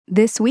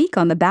This week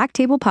on the Back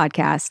Table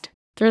Podcast.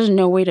 There's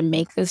no way to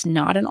make this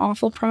not an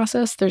awful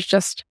process. There's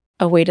just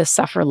a way to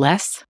suffer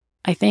less,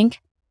 I think.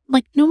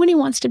 Like, nobody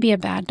wants to be a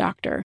bad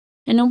doctor,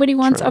 and nobody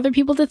wants other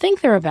people to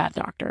think they're a bad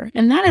doctor.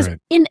 And that is,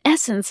 in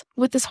essence,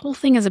 what this whole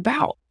thing is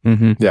about.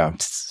 Mm-hmm. Yeah.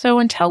 So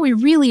until we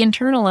really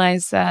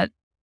internalize that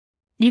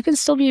you can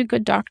still be a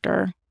good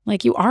doctor,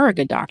 like you are a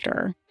good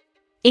doctor,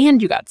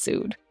 and you got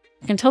sued,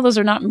 until those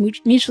are not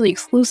mutually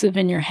exclusive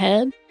in your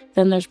head,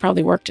 then there's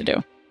probably work to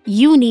do.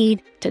 You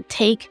need to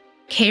take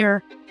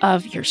care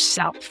of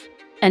yourself.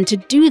 And to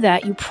do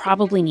that, you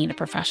probably need a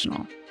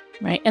professional,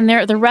 right? And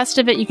the rest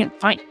of it, you can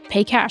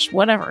pay cash,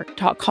 whatever.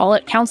 Call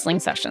it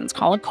counseling sessions,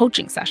 call it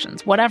coaching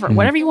sessions, whatever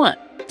you want.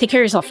 Take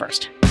care of yourself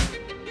first.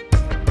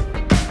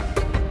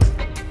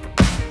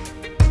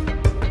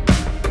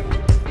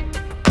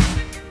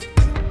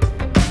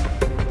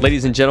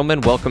 Ladies and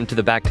gentlemen, welcome to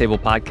the Back Table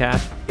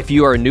Podcast. If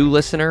you are a new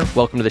listener,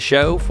 welcome to the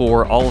show.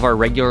 For all of our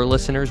regular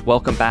listeners,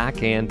 welcome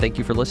back and thank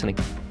you for listening.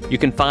 You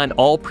can find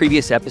all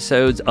previous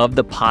episodes of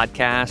the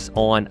podcast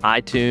on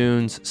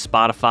iTunes,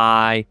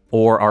 Spotify,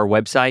 or our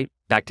website,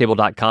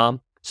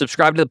 backtable.com.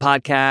 Subscribe to the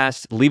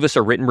podcast, leave us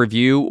a written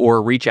review,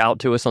 or reach out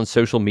to us on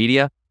social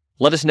media.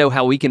 Let us know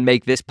how we can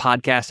make this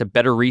podcast a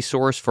better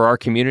resource for our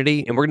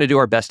community, and we're going to do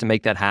our best to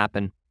make that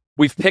happen.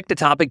 We've picked a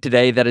topic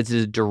today that is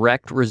a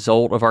direct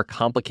result of our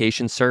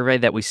complication survey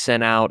that we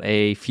sent out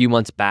a few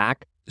months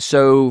back.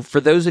 So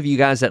for those of you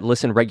guys that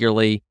listen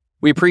regularly,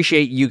 we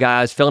appreciate you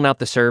guys filling out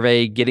the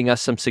survey, getting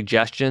us some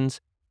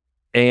suggestions.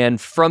 And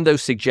from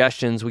those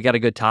suggestions, we got a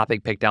good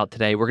topic picked out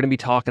today. We're going to be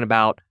talking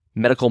about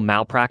medical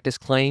malpractice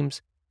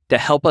claims. To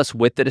help us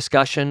with the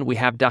discussion, we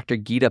have Dr.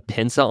 Geeta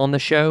Pinsa on the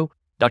show.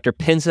 Dr.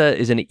 Pinsa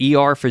is an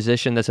ER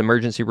physician, that's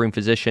emergency room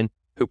physician,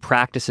 who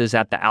practices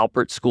at the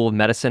Alpert School of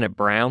Medicine at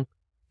Brown.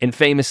 And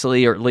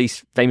famously, or at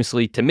least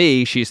famously to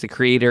me, she's the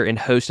creator and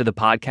host of the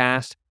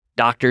podcast,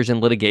 Doctors in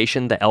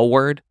Litigation, the L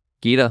Word.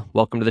 Geeta,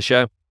 welcome to the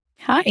show.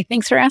 Hi,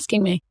 thanks for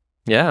asking me.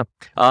 Yeah.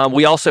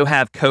 We also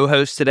have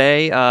co-host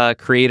today,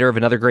 creator of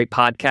another great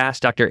podcast,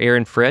 Dr.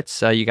 Aaron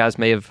Fritz. You guys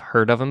may have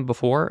heard of him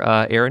before.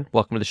 Aaron,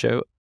 welcome to the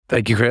show.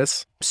 Thank you,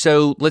 Chris.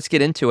 So let's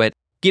get into it.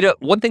 Geeta,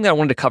 one thing that I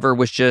wanted to cover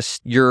was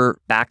just your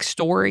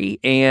backstory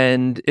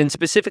and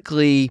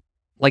specifically,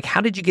 like, how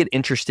did you get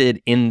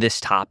interested in this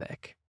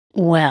topic?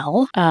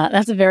 Well,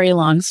 that's a very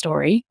long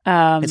story.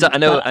 I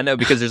know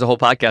because there's a whole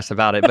podcast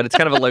about it, but it's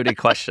kind of a loaded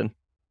question.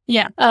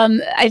 Yeah.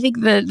 I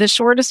think the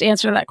shortest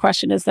answer to that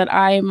question is that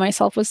I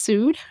myself was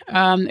sued.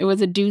 It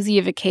was a doozy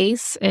of a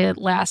case. It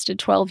lasted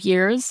 12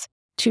 years,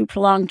 2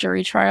 prolonged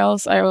jury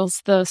trials. I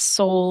was the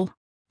sole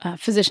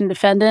physician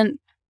defendant,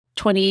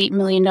 $28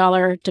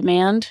 million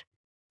demand.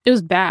 It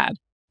was bad.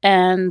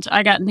 And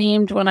I got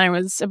named when I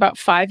was about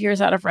 5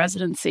 years out of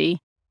residency.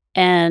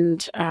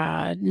 And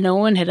no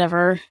one had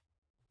ever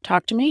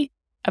talked to me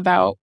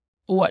about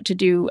what to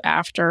do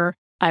after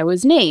I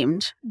was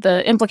named.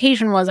 The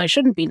implication was I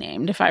shouldn't be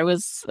named. If I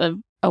was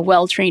a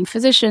well-trained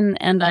physician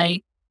and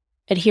I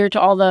adhered to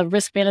all the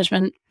risk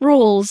management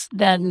rules,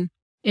 then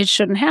it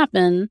shouldn't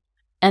happen.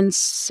 And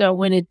so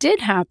when it did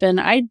happen,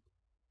 I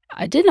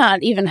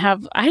didn't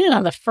have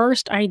the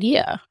first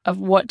idea of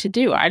what to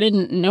do. I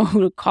didn't know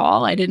who to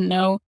call. I didn't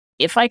know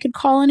if I could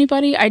call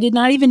anybody. I did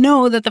not even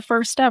know that the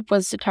first step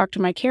was to talk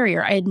to my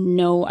carrier. I had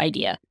no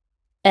idea.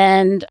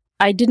 And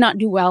I did not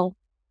do well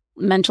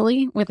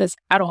mentally with this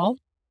at all.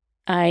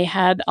 I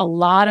had a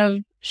lot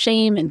of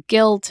shame and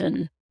guilt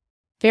and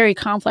very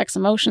complex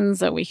emotions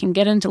that we can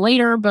get into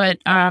later, but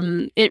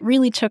it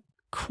really took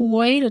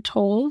quite a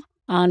toll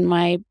on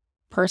my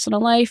personal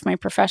life, my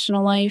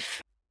professional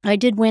life. I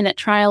did win at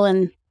trial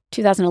in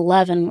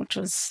 2011, which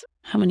was,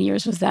 how many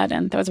years was that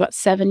in? That was about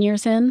 7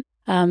 years in.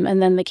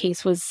 And then the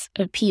case was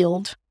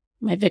appealed.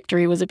 My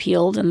victory was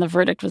appealed and the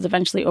verdict was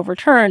eventually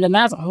overturned. And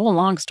that's a whole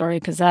long story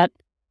because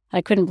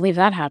I couldn't believe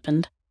that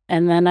happened.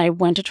 And then I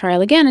went to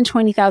trial again in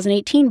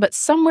 2018, but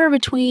somewhere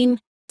between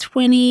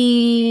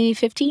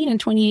 2015 and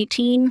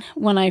 2018,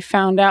 when I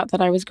found out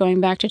that I was going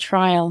back to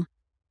trial,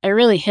 I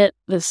really hit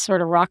this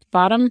sort of rock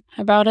bottom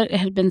about it. It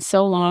had been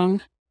so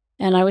long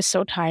and I was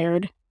so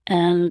tired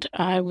and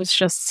I was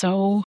just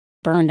so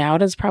burned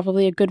out is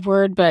probably a good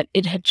word, but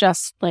it had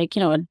just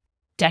a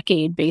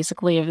decade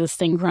basically of this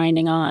thing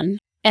grinding on.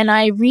 And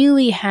I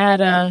really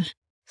had a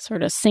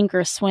sort of sink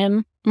or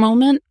swim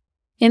moment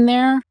in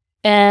there.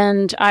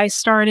 And I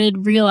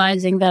started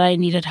realizing that I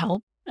needed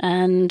help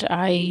and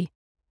I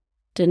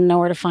didn't know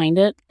where to find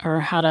it or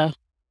how to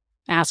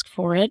ask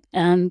for it.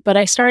 But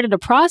I started a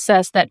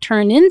process that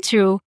turned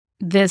into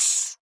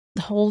this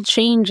whole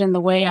change in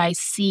the way I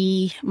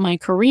see my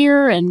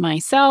career and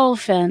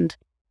myself and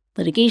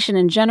litigation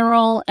in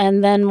general.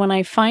 And then when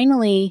I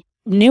finally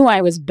knew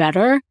I was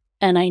better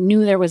and I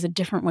knew there was a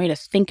different way to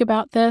think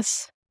about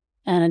this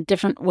and a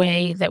different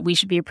way that we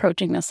should be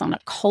approaching this on a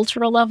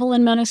cultural level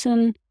in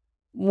medicine,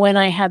 when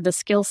I had the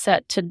skill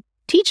set to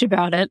teach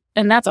about it,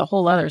 and that's a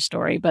whole other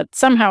story, but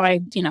somehow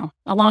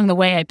along the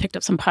way, I picked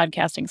up some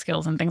podcasting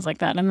skills and things like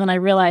that. And then I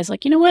realized,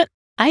 you know what?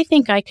 I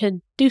think I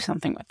could do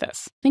something with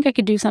this.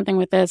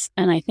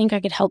 And I think I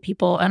could help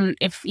people. And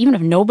even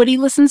if nobody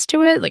listens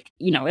to it, like,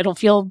 it'll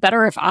feel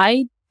better if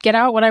I get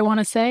out what I want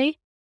to say.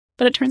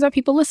 But it turns out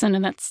people listen,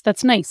 and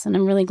that's nice. And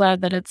I'm really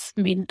glad that it's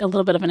made a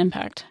little bit of an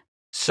impact.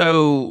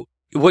 So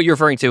what you're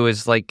referring to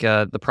is like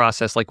the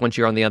process, like once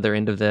you're on the other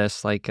end of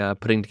this, like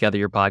putting together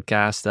your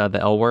podcast, the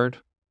L Word.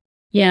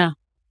 Yeah.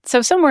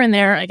 So somewhere in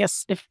there, I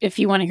guess, if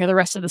you want to hear the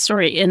rest of the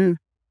story,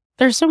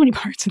 there's so many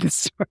parts of this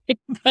story,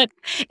 but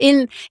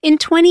in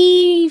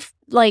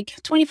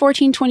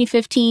 2014,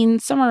 2015,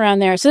 somewhere around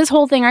there. So this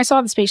whole thing, I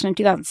saw this patient in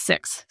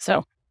 2006.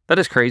 So that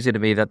is crazy to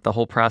me that the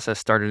whole process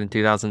started in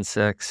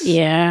 2006.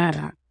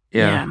 Yeah.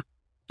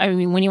 I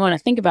mean, when you want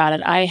to think about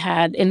it, I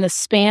had, in the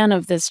span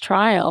of this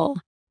trial,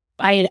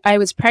 I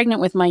was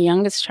pregnant with my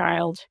youngest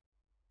child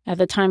at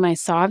the time I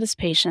saw this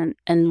patient.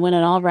 And when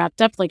it all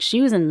wrapped up, like, she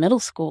was in middle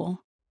school.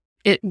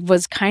 It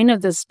was kind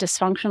of this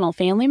dysfunctional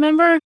family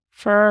member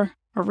for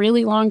a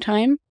really long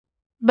time.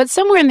 But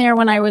somewhere in there,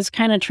 when I was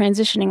kind of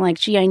transitioning, like,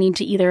 gee, I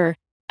either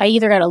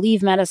got to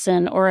leave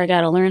medicine or I got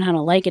to learn how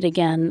to like it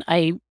again,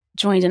 I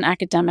joined an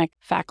academic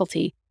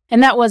faculty.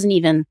 And that wasn't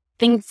even,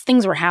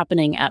 things were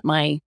happening at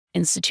my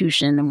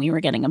institution and we were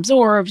getting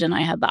absorbed, and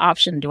I had the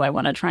option, do I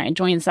want to try and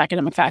join this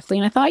academic faculty?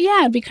 And I thought,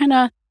 yeah, I think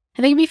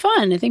it'd be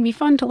fun. I think it'd be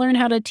fun to learn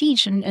how to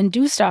teach and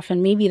do stuff.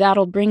 And maybe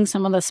that'll bring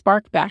some of the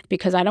spark back,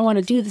 because I don't want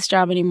to do this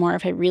job anymore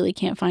if I really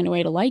can't find a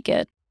way to like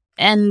it.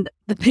 And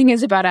the thing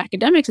is about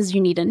academics is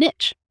you need a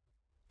niche,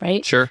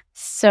 right? Sure.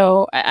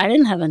 So I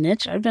didn't have a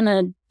niche. I've been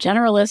a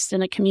generalist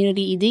in a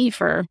community ED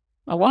for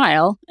a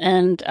while.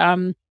 And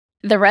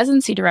the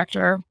residency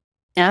director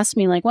asked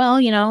me, like, well,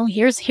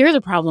 here's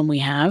a problem we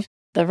have.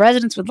 The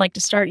residents would like to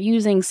start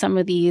using some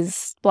of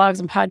these blogs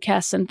and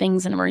podcasts and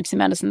things in emergency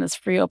medicine, this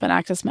free open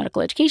access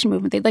medical education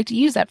movement. They'd like to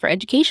use that for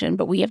education,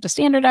 but we have to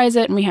standardize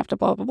it and we have to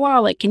blah, blah, blah.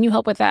 Like, can you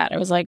help with that? I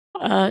was like,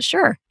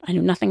 sure. I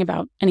knew nothing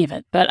about any of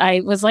it, but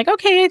I was like,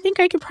 okay, I think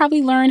I could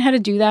probably learn how to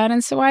do that.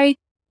 And so I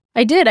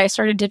did. I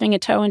started dipping a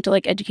toe into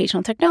like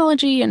educational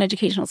technology and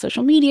educational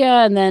social media.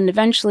 And then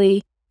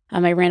eventually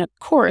I ran a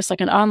course,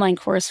 like an online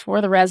course for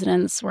the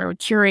residents where I would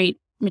curate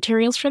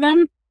materials for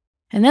them.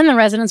 And then the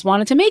residents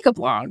wanted to make a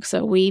blog.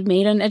 So we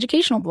made an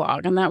educational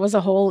blog, and that was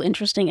a whole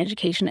interesting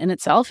education in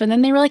itself. And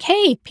then they were like,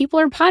 hey, people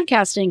are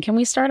podcasting. Can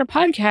we start a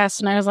podcast?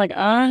 And I was like,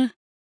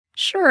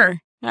 sure.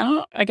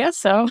 I guess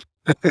so.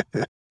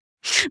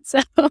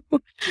 So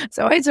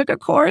I took a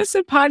course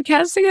in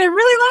podcasting and I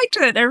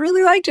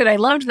really liked it. I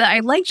loved that. I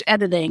liked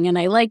editing, and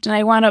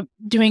I wound up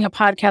doing a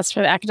podcast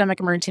for the Academic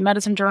Emergency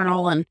Medicine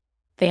Journal, and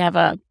they have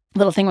a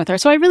little thing with her.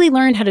 So I really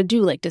learned how to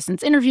do like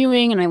distance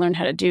interviewing, and I learned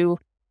how to do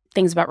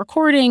things about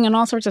recording and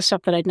all sorts of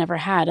stuff that I'd never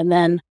had. And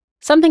then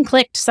something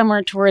clicked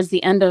somewhere towards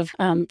the end of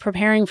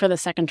preparing for the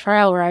second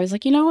trial, where I was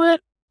like, you know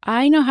what?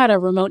 I know how to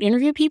remote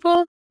interview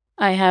people.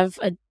 I have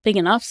a big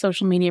enough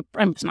social media.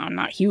 It's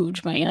not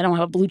huge, but I don't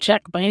have a blue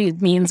check by any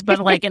means, but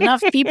like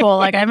enough people,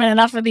 like I'm in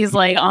enough of these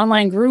like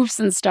online groups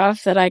and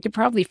stuff that I could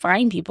probably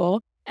find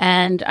people,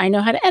 and I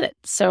know how to edit.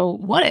 So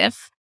what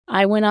if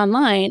I went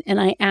online and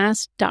I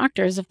asked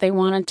doctors if they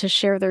wanted to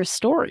share their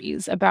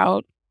stories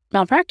about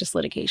malpractice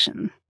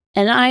litigation?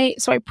 And I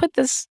put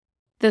this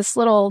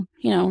little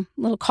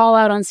call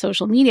out on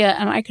social media,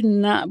 and I could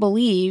not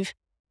believe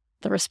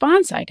the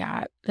response I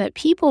got, that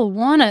people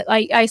want to,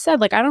 I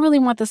said, like, I don't really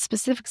want the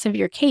specifics of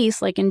your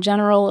case, like in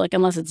general, like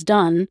unless it's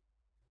done,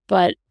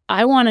 but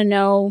I want to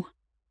know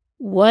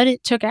what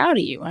it took out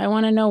of you. I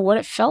want to know what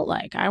it felt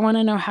like. I want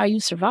to know how you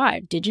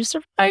survived. Did you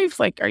survive?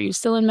 Like, are you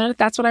still in med?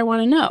 That's what I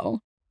want to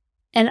know.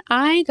 And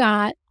I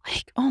got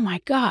like, oh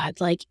my God,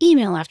 like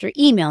email after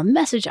email,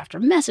 message after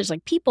message,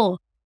 like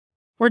people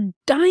were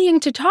dying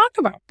to talk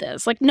about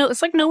this. Like, no,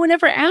 it's like no one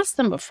ever asked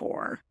them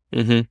before.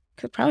 Mm-hmm.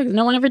 Because probably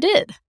no one ever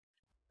did.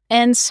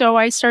 And so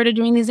I started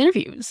doing these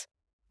interviews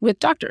with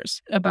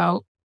doctors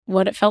about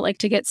what it felt like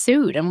to get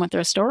sued and what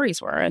their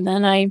stories were. And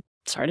then I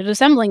started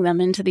assembling them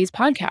into these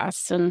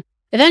podcasts. And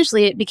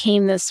eventually it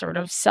became this sort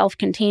of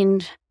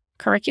self-contained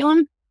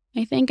curriculum.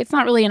 I think it's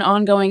not really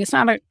it's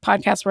not a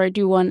podcast where I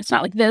do one. It's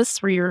not like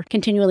this where you're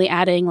continually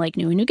adding like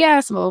new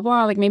guests and blah, blah,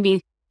 blah. Like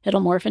maybe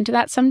it'll morph into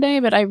that someday.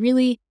 But I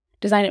really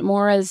design it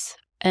more as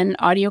an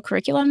audio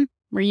curriculum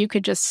where you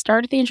could just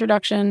start at the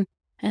introduction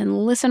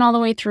and listen all the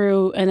way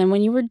through. And then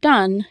when you were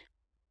done,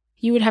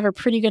 you would have a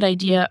pretty good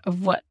idea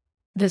of what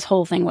this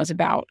whole thing was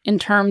about in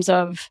terms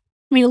of,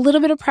 a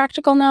little bit of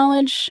practical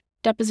knowledge,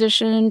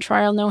 deposition,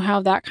 trial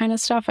know-how, that kind of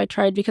stuff. I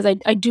tried because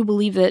I do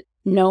believe that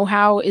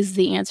know-how is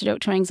the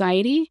antidote to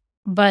anxiety,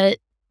 but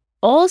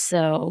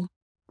also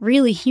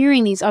really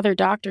hearing these other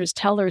doctors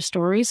tell their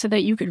stories so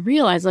that you could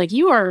realize like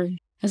you are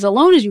as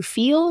alone as you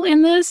feel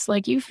in this,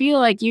 like you feel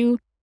like you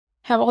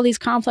have all these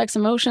complex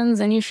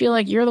emotions and you feel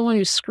like you're the one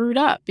who screwed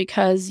up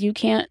because you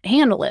can't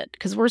handle it,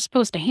 because we're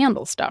supposed to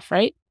handle stuff,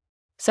 right?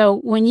 So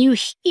when you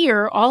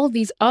hear all of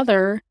these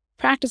other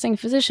practicing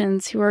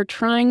physicians who are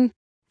trying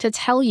to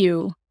tell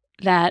you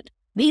that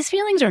these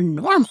feelings are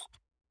normal,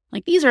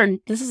 like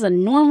this is a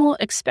normal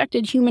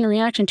expected human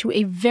reaction to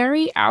a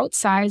very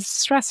outsized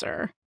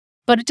stressor,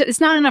 But it's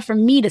not enough for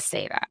me to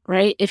say that,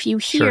 right? If you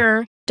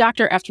hear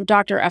doctor after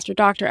doctor after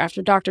doctor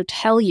after doctor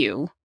tell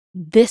you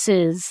this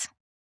is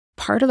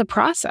part of the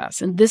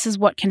process and this is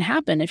what can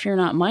happen if you're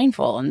not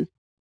mindful and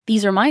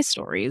these are my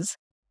stories,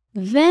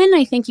 then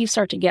I think you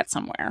start to get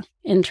somewhere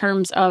in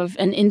terms of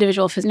an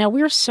individual. Now,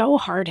 we're so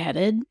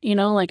hard-headed,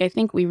 I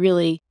think we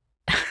really,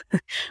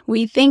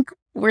 we think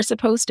we're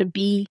supposed to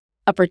be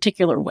a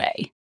particular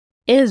way.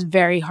 It is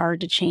very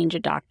hard to change a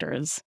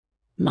doctor's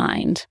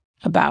mind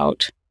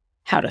about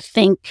how to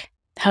think,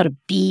 how to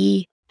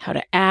be, how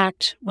to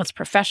act, what's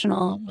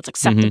professional, what's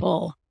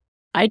acceptable.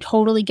 I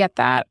totally get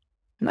that.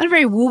 I'm not a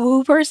very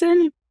woo-woo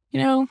person.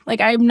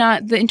 I'm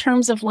not in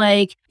terms of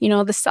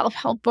the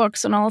self-help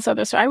books and all this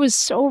other stuff. I was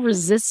so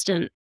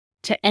resistant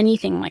to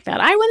anything like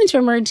that. I went into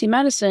emergency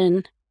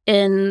medicine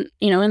in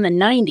the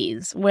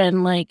 90s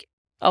when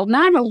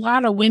not a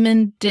lot of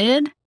women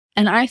did.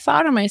 And I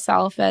thought of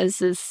myself as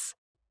this,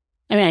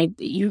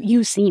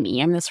 you see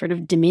me, I'm this sort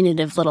of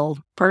diminutive little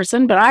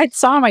person, but I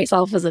saw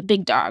myself as a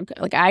big dog.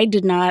 I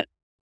did not,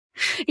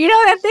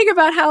 that thing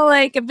about how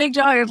a big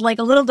dog,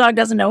 a little dog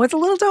doesn't know it's a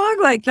little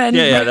dog. Then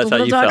that's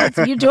how you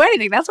felt. You do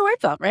anything. That's how I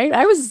felt, right?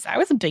 I was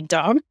a big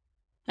dog.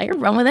 I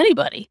could run with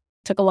anybody.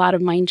 Took a lot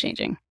of mind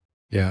changing.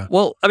 Yeah.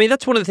 Well,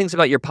 that's one of the things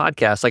about your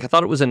podcast. I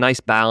thought it was a nice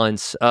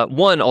balance.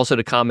 One, also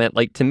to comment,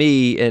 to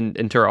me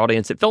and to our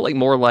audience, it felt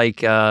more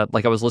like I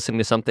was listening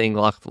to something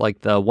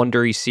like the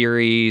Wondery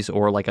series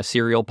or a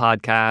serial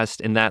podcast,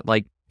 and that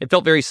it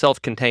felt very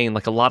self-contained,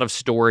 a lot of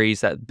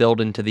stories that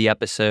build into the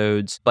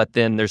episodes, but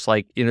then there's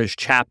there's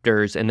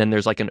chapters, and then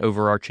there's an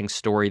overarching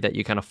story that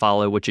you kind of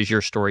follow, which is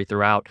your story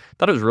throughout. I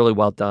thought it was really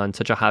well done,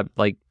 such a high,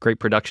 great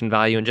production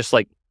value, and just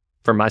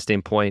from my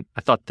standpoint,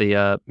 I thought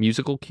the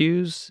musical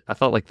cues, I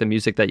felt the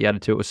music that you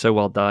added to it was so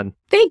well done.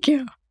 Thank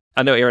you.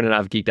 I know Aaron and I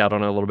have geeked out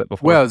on it a little bit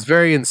before. Well, it's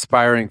very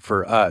inspiring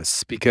for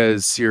us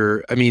because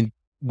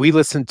we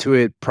listened to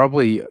it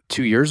probably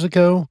 2 years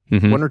ago,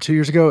 1 or 2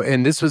 years ago,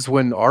 and this was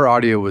when our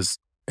audio was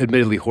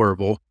admittedly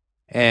horrible,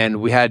 and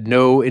we had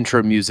no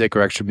intro music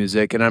or extra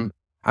music. And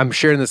I'm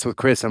sharing this with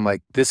Chris. I'm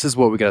like, this is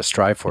what we got to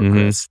strive for,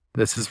 Chris.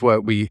 This is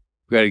what we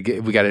got to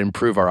get. We got to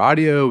improve our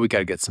audio. We got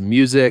to get some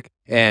music,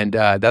 and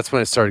that's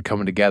when it started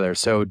coming together.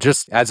 So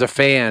just as a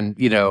fan,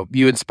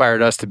 you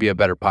inspired us to be a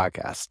better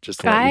podcast.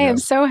 Just to let you know. I am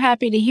so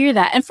happy to hear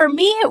that. And for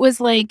me, it was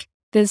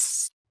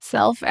this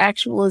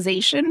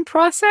self-actualization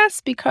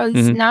process because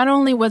not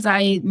only was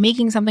I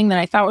making something that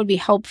I thought would be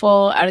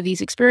helpful out of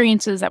these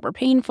experiences that were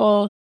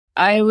painful,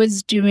 I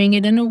was doing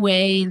it in a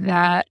way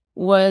that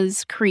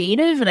was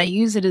creative, and I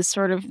use it as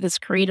sort of this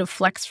creative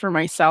flex for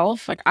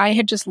myself. I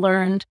had just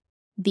learned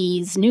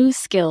these new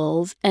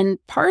skills, and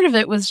part of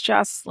it was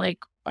just all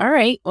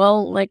right,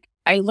 well,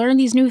 I learned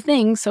these new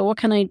things, so what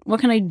can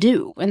I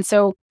do? And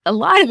so a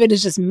lot of it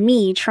is just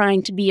me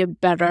trying to be a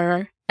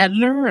better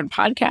editor and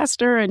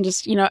podcaster, and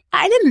just,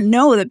 I didn't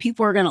know that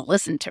people were going to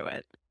listen to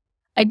it.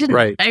 I didn't.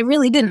 Right. I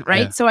really didn't,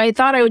 right? Yeah. So I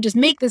thought I would just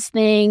make this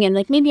thing, and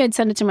maybe I'd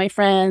send it to my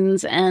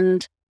friends,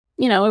 and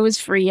it was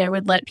free. I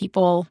would let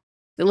people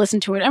listen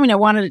to it. I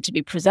wanted it to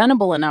be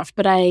presentable enough,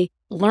 but I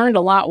learned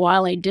a lot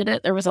while I did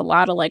it. There was a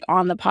lot of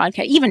on the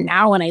podcast. Even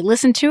now when I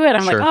listen to it,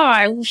 I'm oh,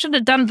 I should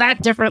have done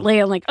that differently.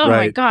 I'm oh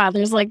my God,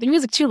 there's the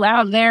music too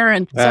loud there.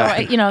 And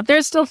so,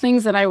 there's still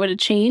things that I would have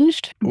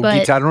changed.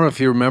 But Geeta, I don't know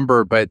if you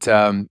remember, but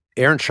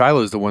Aaron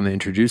Shiloh is the one that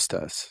introduced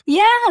us.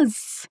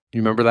 Yes.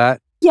 You remember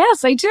that?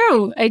 Yes, I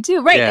do.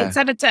 Right. Yeah. I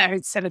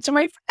sent it to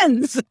my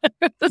friends.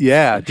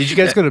 Yeah. Did you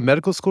guys go to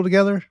medical school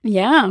together?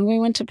 Yeah. We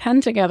went to Penn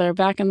together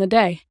back in the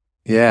day.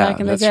 Yeah. Back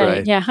in the that's day.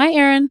 right. Yeah. Hi,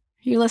 Aaron.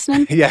 Are you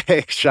listening? Yeah.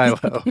 Hey,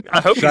 Shiloh.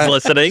 I hope he's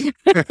listening.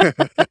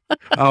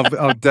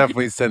 I'll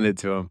definitely send it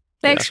to him.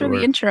 Thanks for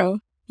the intro.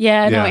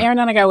 Yeah. No, Aaron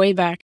and I got way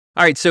back.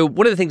 All right. So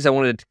one of the things I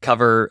wanted to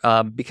cover,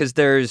 because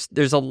there's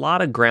a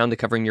lot of ground to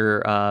cover in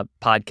your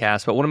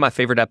podcast, but one of my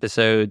favorite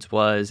episodes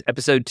was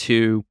episode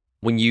 2,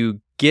 when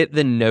you get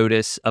the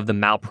notice of the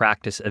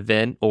malpractice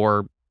event,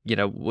 or,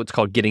 what's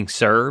called getting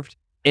served.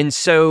 And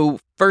so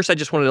first I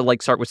just wanted to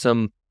start with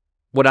some,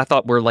 what I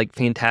thought were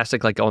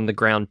fantastic, on the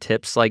ground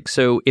tips.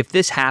 So if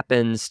this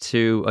happens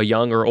to a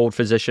young or old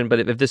physician, but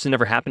if this has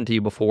never happened to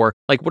you before,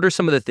 what are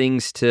some of the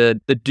things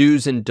the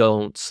do's and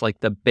don'ts,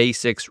 the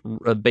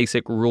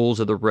basic rules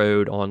of the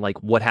road on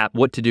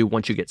what to do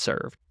once you get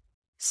served?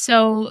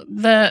 So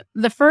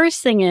the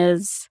first thing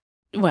is,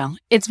 well,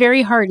 it's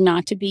very hard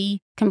not to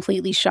be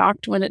completely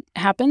shocked when it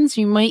happens.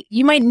 You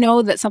might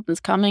know that something's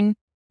coming,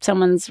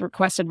 someone's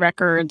requested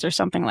records or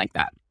something like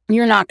that.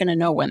 You're not going to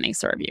know when they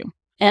serve you.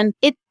 And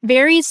it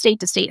varies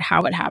state to state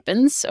how it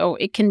happens. So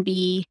it can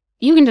be,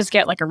 you can just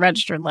get a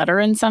registered letter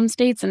in some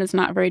states, and it's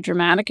not very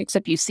dramatic,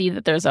 except you see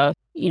that there's a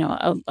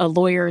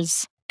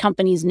lawyer's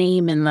company's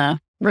name in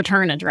the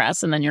return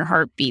address, and then your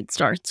heartbeat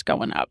starts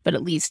going up. But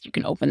at least you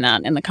can open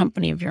that in the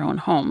company of your own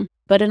home.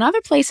 But in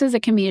other places,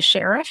 it can be a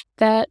sheriff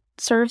that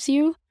serves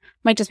you.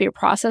 Might just be a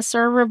process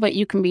server, but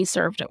you can be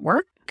served at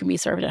work. You can be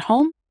served at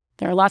home.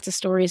 There are lots of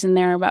stories in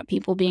there about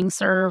people being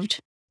served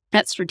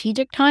at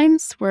strategic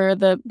times, where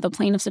the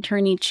plaintiff's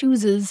attorney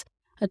chooses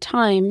a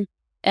time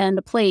and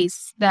a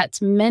place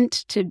that's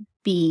meant to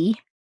be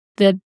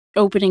the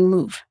opening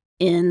move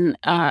in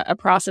a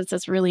process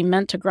that's really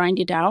meant to grind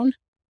you down.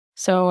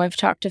 So I've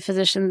talked to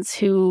physicians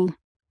who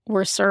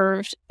were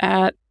served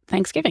on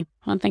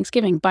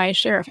Thanksgiving by a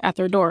sheriff at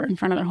their door in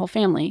front of their whole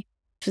family.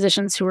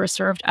 Physicians who were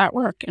served at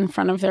work in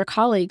front of their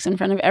colleagues, in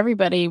front of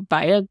everybody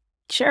by a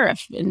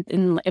sheriff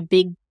in a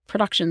big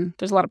production.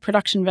 There's a lot of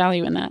production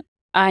value in that.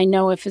 I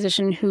know a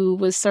physician who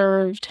was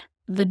served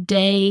the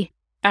day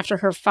after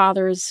her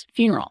father's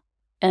funeral,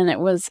 and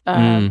it was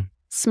a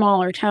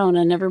smaller town,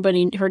 and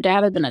her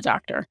dad had been a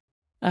doctor.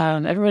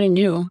 Everybody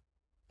knew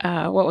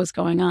what was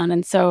going on,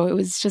 and so it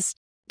was just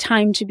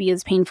timed to be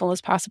as painful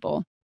as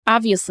possible.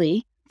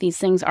 Obviously, these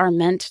things are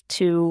meant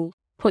to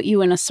put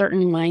you in a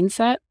certain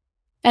mindset,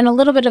 and a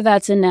little bit of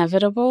that's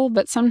inevitable,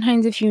 but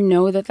sometimes if you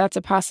know that that's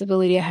a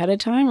possibility ahead of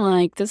time,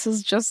 like this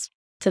is just,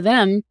 to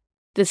them,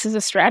 this is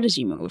a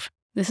strategy move.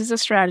 This is a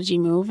strategy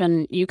move,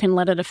 and you can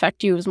let it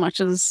affect you as much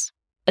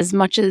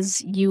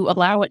as you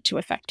allow it to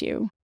affect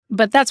you.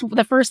 But that's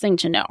the first thing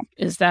to know,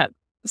 is that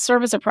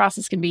service of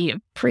process can be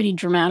a pretty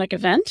dramatic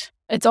event.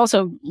 It's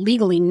also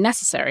legally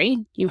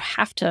necessary. You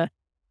have to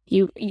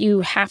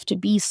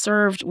be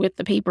served with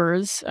the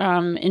papers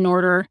in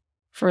order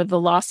for the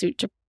lawsuit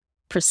to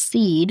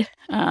proceed.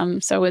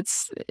 So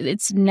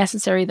it's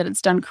necessary that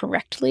it's done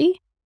correctly.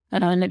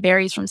 And it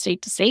varies from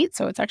state to state.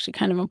 So it's actually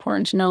kind of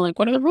important to know, like,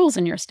 what are the rules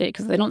in your state?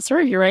 Because if they don't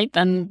serve you right,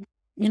 then,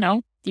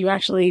 you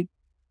actually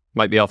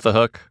might be off the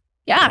hook.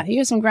 Yeah, you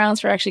have some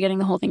grounds for actually getting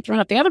the whole thing thrown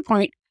up. The other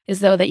point is,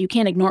 though, that you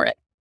can't ignore it.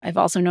 I've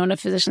also known of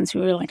physicians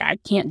who are like, I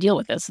can't deal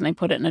with this, and they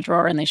put it in a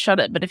drawer and they shut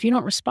it. But if you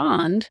don't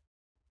respond,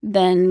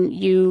 then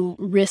you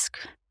risk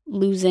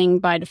losing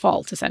by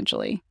default,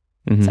 essentially.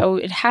 Mm-hmm. So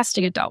it has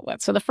to get dealt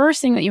with. So the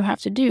first thing that you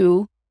have to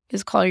do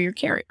is call your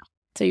carrier.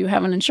 So you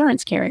have an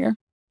insurance carrier.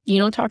 You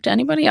don't talk to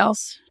anybody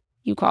else.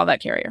 You call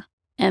that carrier.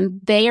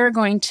 And they are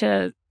going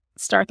to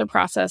start the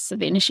process. So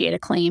they initiate a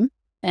claim.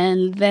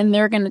 And then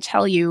they're going to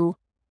tell you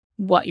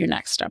what your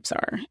next steps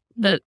are.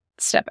 The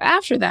step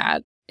after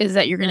that is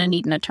that you're going to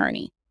need an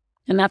attorney.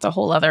 And that's a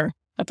whole other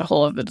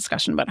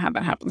discussion about how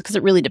that happens, because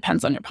it really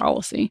depends on your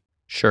policy.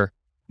 Sure.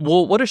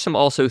 Well, what are some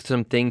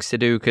things to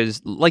do?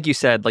 Because like you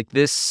said, like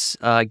this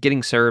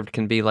getting served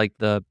can be like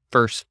the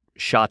first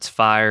shots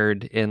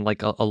fired in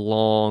like a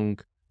long,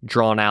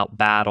 drawn out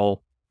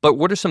battle. But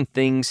what are some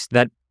things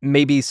that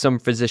maybe some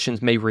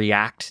physicians may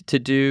react to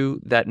do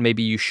that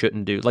maybe you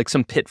shouldn't do? Like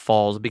some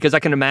pitfalls? Because I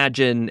can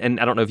imagine, and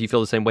I don't know if you feel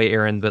the same way,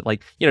 Aaron, but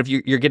like, if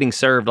you're getting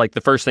served, like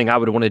the first thing I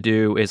would want to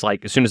do is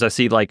like, as soon as I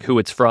see like who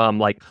it's from,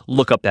 like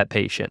look up that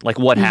patient, like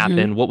what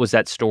happened, what was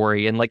that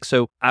story? And like,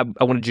 so I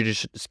wanted you to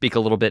just speak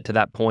a little bit to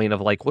that point of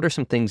like, what are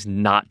some things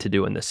not to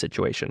do in this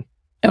situation?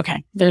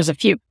 Okay, there's a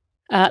few.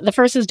 The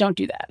first is don't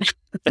do that.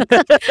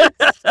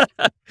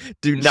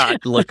 Do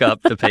not look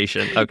up the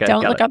patient. Okay.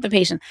 Don't look up the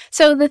patient.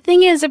 So the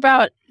thing is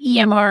about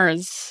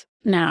EMRs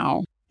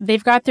now,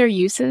 they've got their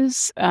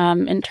uses.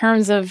 In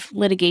terms of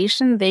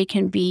litigation, they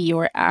can be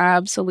your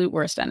absolute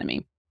worst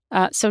enemy.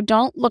 So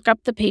don't look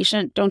up the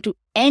patient. Don't do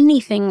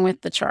anything with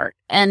the chart.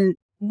 And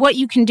what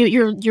you can do,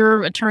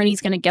 your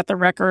attorney's going to get the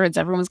records.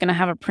 Everyone's going to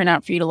have a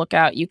printout for you to look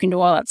at. You can do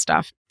all that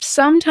stuff.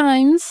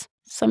 Sometimes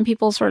some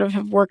people sort of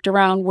have worked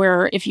around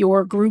where if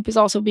your group is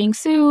also being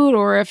sued,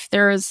 or if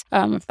there's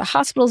if the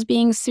hospital's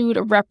being sued,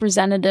 a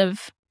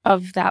representative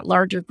of that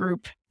larger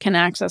group can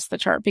access the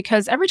chart.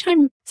 Because every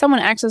time someone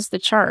accesses the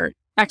chart,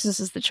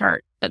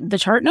 the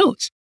chart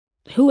knows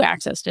who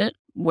accessed it,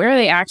 where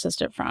they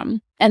accessed it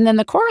from. And then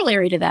the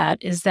corollary to that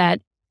is that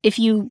if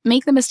you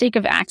make the mistake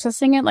of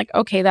accessing it, like,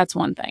 okay, that's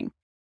one thing.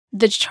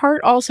 The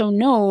chart also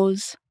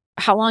knows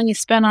how long you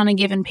spent on a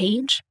given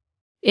page.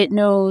 It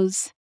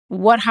knows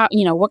what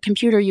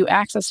computer you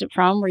accessed it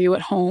from. Were you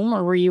at home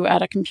or were you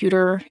at a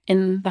computer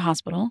in the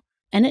hospital?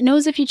 And it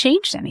knows if you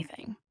changed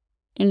anything.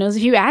 It knows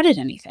if you added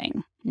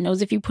anything. It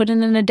knows if you put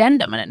in an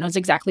addendum, and it knows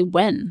exactly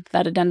when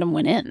that addendum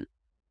went in.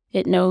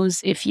 It knows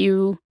if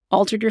you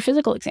altered your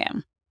physical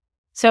exam.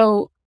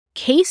 So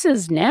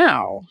cases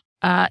now,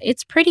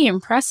 it's pretty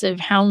impressive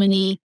how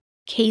many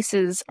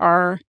cases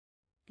are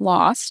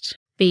lost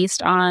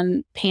based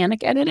on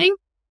panic editing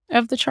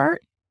of the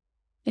chart.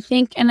 I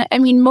think, and I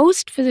mean,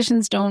 most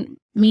physicians don't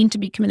mean to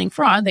be committing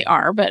fraud. They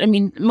are, but I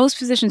mean, most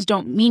physicians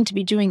don't mean to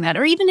be doing that.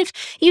 Or even if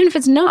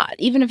it's not,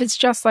 even if it's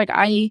just like,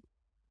 I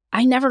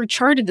never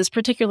charted this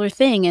particular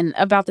thing and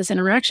about this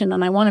interaction,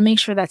 and I want to make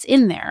sure that's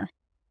in there.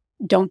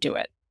 Don't do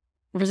it.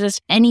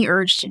 Resist any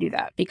urge to do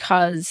that,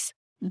 because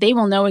they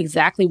will know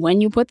exactly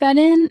when you put that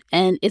in,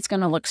 and it's going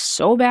to look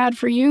so bad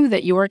for you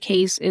that your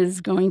case is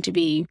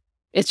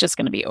it's just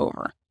going to be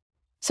over.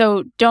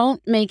 So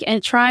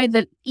try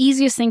the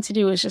easiest thing to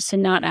do is just to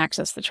not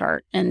access the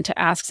chart and to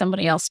ask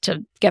somebody else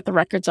to get the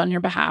records on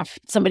your behalf,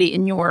 somebody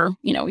in your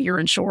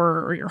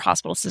insurer or your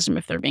hospital system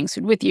if they're being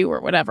sued with you or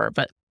whatever,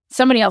 but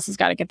somebody else has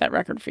got to get that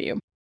record for you.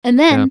 And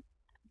then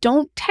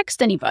don't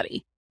text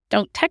anybody.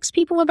 Don't text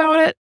people about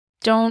it.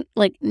 Don't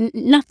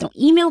don't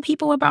email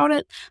people about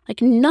it.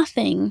 Like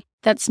nothing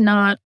that's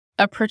not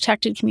a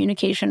protected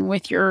communication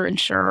with your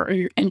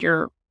insurer and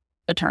your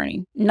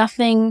attorney.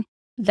 Nothing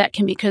that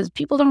can be, because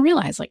people don't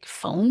realize like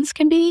phones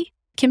can be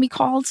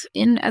called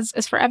in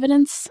as for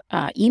evidence.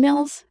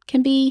 Emails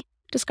can be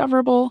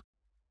discoverable,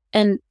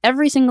 and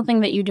every single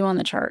thing that you do on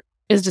the chart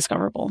is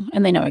discoverable,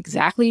 and they know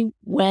exactly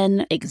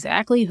when,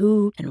 exactly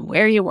who, and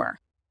where you were.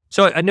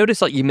 So I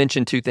noticed like you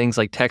mentioned two things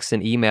like text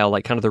and email,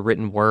 like kind of the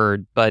written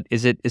word, but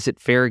is it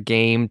fair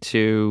game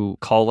to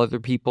call other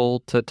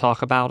people to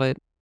talk about it?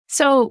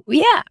 So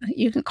yeah,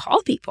 you can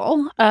call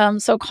people.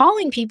 So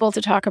calling people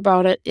to talk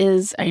about it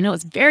is, I know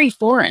it's very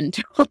foreign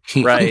to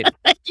Right.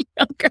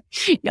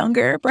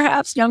 younger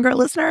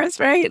listeners,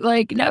 right?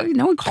 Like no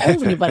one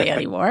calls anybody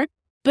anymore.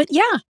 But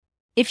yeah,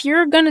 if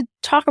you're going to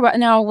talk about,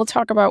 now we'll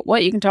talk about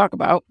what you can talk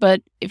about,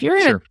 but if you're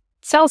going to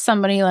tell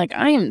somebody like,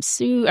 I'm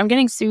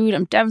getting sued,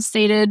 I'm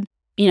devastated,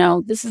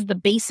 this is the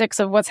basics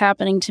of what's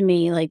happening to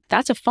me, like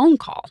that's a phone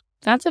call.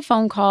 That's a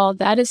phone call.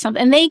 That is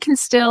something. And they can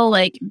still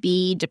like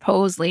be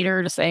deposed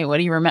later to say, what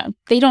do you remember?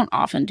 They don't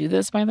often do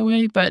this, by the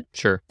way, but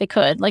sure, they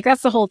could. Like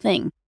that's the whole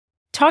thing.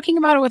 Talking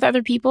about it with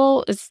other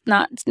people is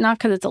not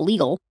because it's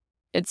illegal.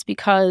 It's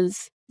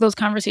because those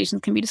conversations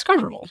can be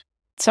discoverable.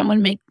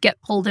 Someone may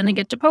get pulled in and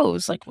get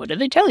deposed. Like, what did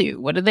they tell you?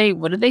 What did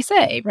they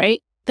say?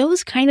 Right?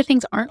 Those kind of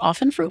things aren't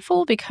often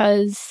fruitful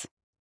because,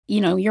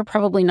 you're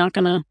probably not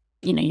going to,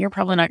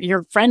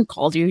 your friend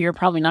called you. You're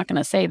probably not going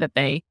to say that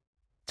they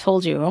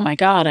told you, oh my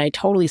God, I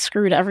totally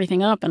screwed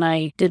everything up and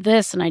I did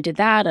this and I did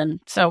that.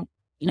 And so,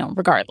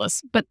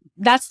 regardless, but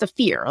that's the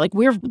fear. Like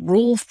we're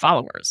rule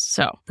followers.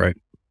 So right.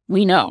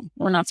 We know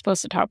we're not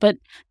supposed to talk, but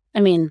I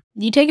mean,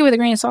 you take it with a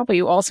grain of salt, but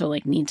you also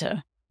like need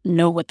to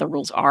know what the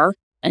rules are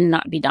and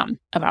not be dumb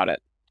about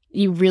it.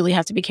 You really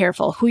have to be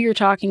careful who you're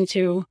talking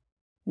to,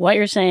 what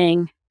you're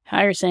saying,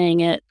 how you're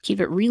saying it.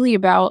 Keep it really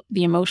about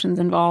the emotions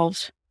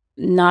involved,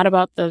 not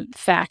about the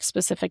facts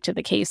specific to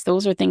the case.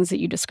 Those are things that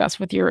you discuss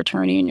with your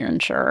attorney and your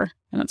insurer,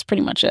 and that's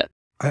pretty much it.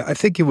 I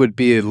think it would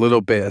be a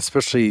little bit,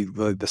 especially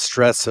the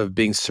stress of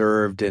being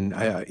served and,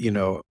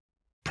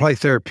 probably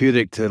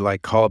therapeutic to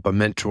like call up a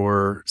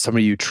mentor,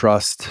 somebody you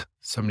trust,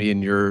 somebody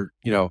in your,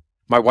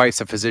 my wife's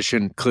a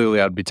physician.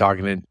 Clearly I'd be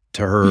talking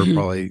to her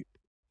probably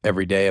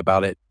every day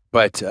about it.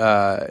 But,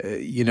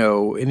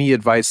 any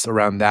advice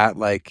around that,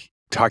 like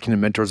talking to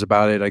mentors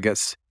about it, I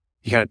guess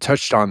you kind of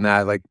touched on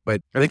that, like,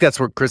 but I think that's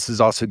where Chris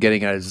is also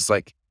getting at is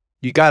like,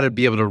 you got to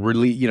be able to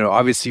really,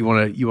 obviously you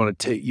want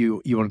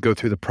to go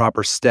through the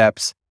proper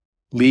steps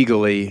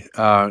legally,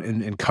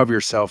 and cover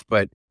yourself,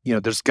 but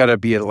there's got to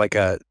be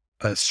a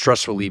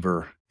stress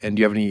reliever. And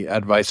do you have any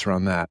advice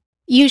around that?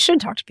 You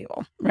should talk to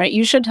people, right?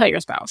 You should tell your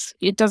spouse.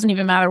 It doesn't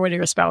even matter whether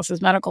your spouse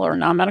is medical or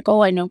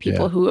non-medical. I know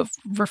people who have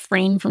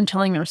refrained from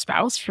telling their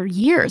spouse for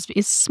years.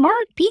 It's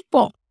smart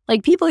people,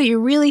 like people you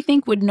really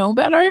think would know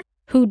better,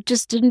 who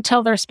just didn't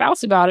tell their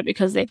spouse about it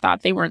because they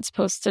thought they weren't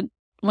supposed to.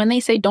 When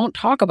they say don't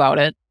talk about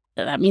it,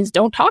 that means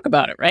don't talk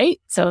about it, right?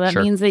 So that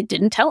means they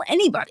didn't tell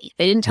anybody.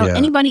 They didn't tell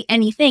anybody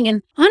anything.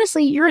 And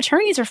honestly, your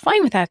attorneys are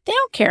fine with that. They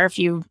don't care if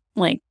you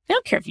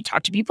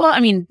talk to people. I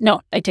mean,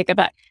 no, I take that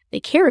back. They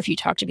care if you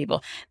talk to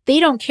people. They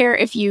don't care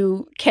if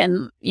you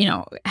can,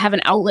 have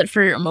an outlet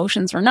for your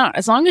emotions or not.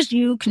 As long as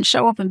you can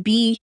show up and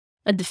be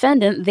a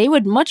defendant, they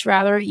would much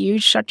rather you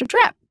shut your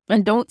trap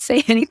and don't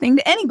say anything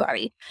to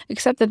anybody,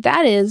 except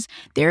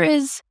there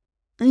is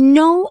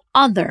no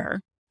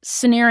other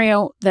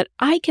scenario that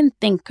I can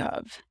think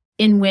of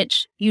in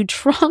which you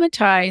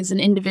traumatize an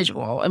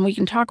individual, and we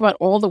can talk about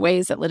all the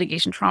ways that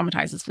litigation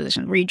traumatizes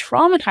physicians, where you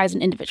traumatize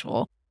an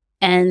individual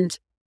and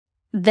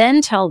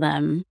then tell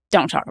them,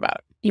 don't talk about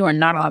it. You are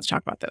not allowed to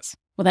talk about this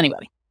with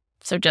anybody.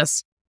 So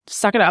just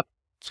suck it up.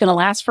 It's going to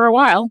last for a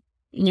while.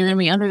 And you're going to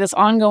be under this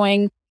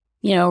ongoing,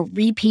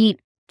 repeat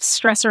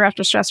stressor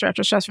after stressor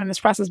after stressor in this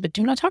process, but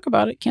do not talk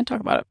about it. Can't talk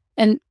about it.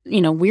 And,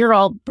 we're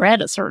all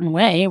bred a certain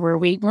way where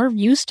we're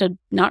used to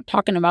not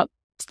talking about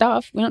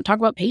stuff. We don't talk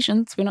about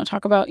patients. We don't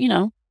talk about, we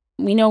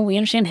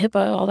understand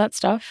HIPAA, all that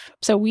stuff.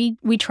 So we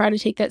try to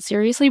take that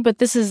seriously, but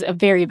this is a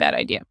very bad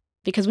idea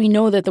because we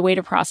know that the way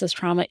to process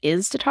trauma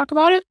is to talk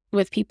about it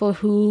with people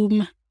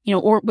whom,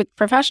 or with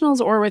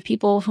professionals or with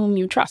people whom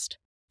you trust.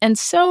 And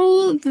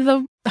so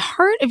the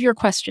heart of your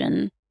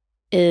question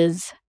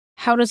is,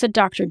 how does a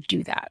doctor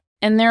do that?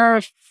 And there are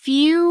a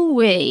few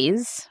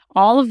ways,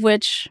 all of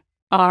which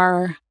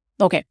are,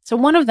 okay, so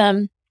one of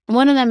them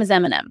is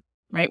M&M,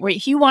 right? Where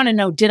you want to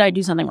know, did I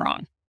do something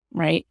wrong,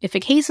 right? If a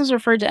case is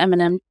referred to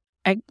M&M,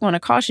 I want to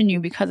caution you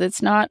because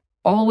it's not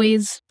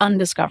always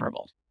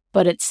undiscoverable,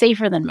 but it's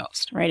safer than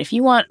most, right? If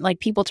you want like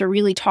people to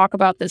really talk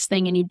about this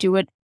thing and you do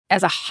it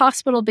as a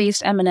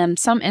hospital-based M&M,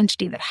 some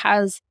entity that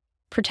has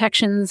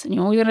protections,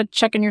 and we got to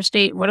check in your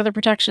state, what are the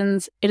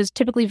protections? It is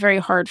typically very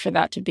hard for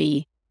that to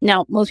be.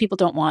 Now, most people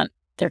don't want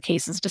their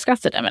cases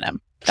discussed at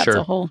M&M. That's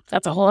a whole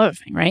other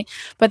thing, right?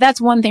 But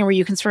that's one thing where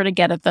you can sort of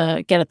get at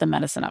the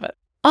medicine of it.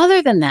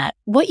 Other than that,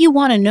 what you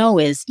want to know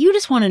is, you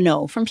just want to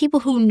know from people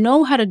who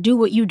know how to do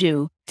what you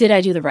do, did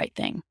I do the right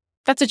thing?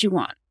 That's what you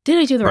want. Did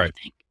I do the right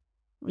thing?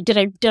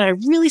 Did I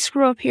really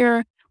screw up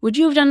here? Would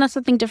you have done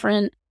something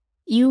different?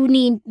 You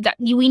need that.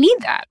 We need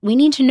that. We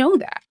need to know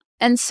that.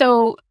 And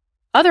so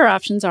other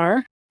options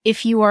are,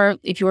 if you are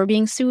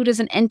being sued as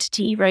an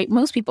entity, right?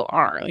 Most people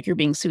are. Like, you're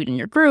being sued in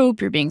your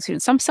group, you're being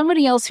sued in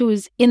somebody else who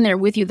is in there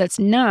with you that's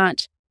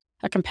not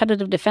a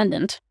competitive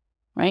defendant,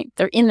 right?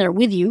 They're in there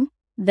with you,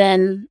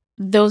 then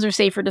those are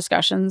safer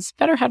discussions.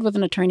 Better had with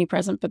an attorney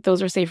present, but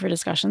those are safer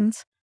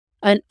discussions.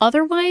 And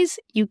otherwise,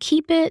 you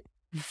keep it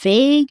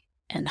vague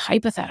and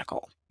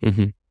hypothetical.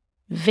 Mm-hmm.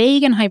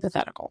 Vague and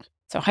hypothetical.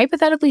 So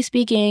hypothetically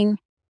speaking,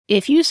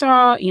 if you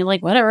saw,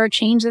 like, whatever,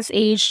 change this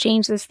age,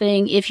 change this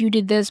thing, if you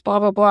did this, blah,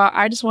 blah, blah,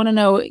 I just want to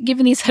know,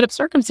 given these set of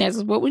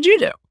circumstances, what would you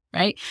do,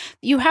 right?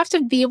 You have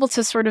to be able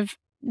to sort of,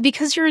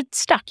 because you're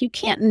stuck, you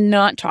can't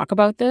not talk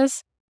about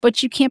this,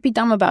 but you can't be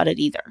dumb about it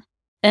either.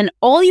 And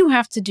all you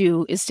have to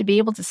do is to be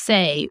able to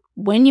say,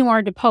 when you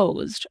are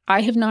deposed,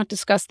 I have not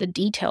discussed the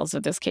details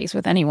of this case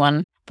with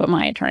anyone but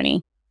my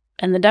attorney.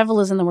 And the devil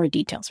is in the word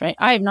details, right?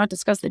 I have not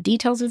discussed the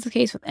details of the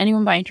case with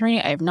anyone by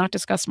attorney. I have not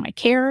discussed my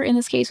care in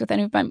this case with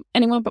anyone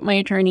but my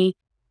attorney.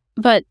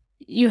 But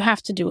you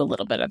have to do a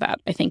little bit of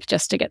that, I think,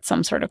 just to get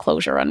some sort of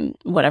closure on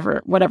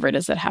whatever it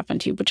is that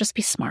happened to you. But just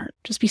be smart.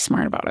 Just be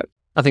smart about it.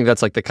 I think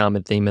that's like the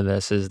common theme of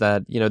this is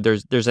that,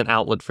 there's an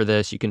outlet for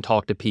this. You can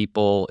talk to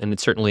people, and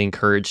it's certainly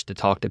encouraged to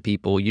talk to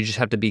people. You just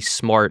have to be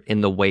smart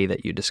in the way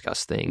that you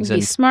discuss things.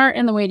 Be smart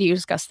in the way that you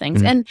discuss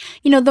things. Mm-hmm.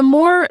 And,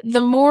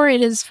 the more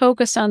it is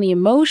focused on the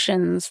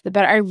emotions, the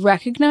better. I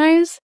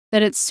recognize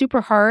that it's super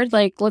hard.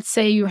 Like, let's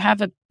say you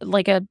have a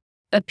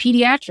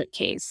pediatric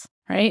case,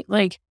 right?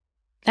 Like,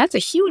 that's a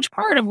huge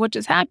part of what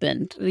just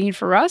happened. I mean,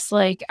 for us,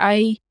 like,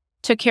 I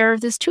took care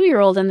of this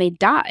 2-year-old and they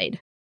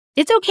died.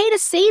 It's okay to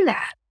say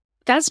that.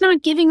 That's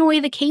not giving away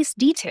the case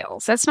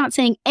details. That's not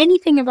saying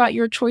anything about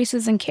your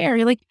choices and care.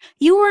 You're like,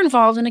 you were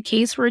involved in a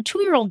case where a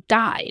 2-year-old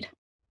died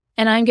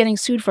and I'm getting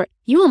sued for it.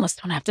 You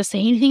almost don't have to say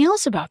anything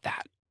else about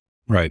that.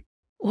 Right.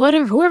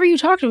 Whoever you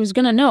talk to is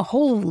going to know,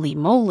 holy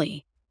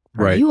moly,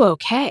 are you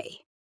okay?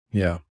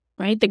 Yeah.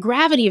 Right? The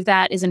gravity of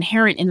that is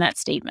inherent in that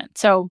statement.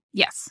 So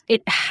yes,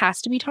 it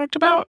has to be talked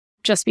about.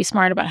 Just be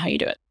smart about how you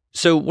do it.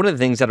 So one of the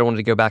things that I wanted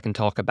to go back and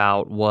talk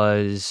about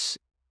was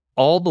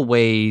all the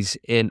ways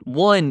in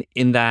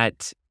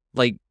that,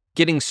 like,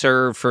 getting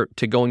served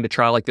to going to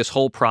trial, like this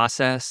whole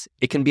process,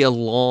 it can be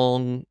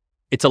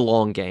it's a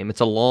long game.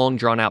 It's a long,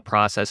 drawn out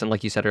process. And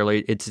like you said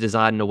earlier, it's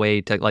designed in a way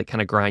to, like,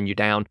 kind of grind you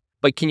down.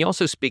 But can you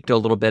also speak to a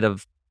little bit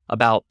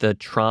about the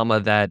trauma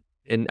that,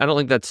 and I don't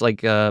think that's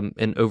like an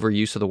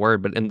overuse of the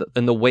word, but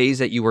in the ways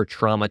that you were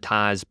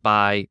traumatized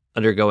by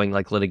undergoing,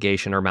 like,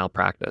 litigation or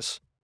malpractice?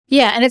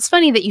 Yeah, and it's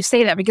funny that you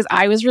say that because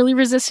I was really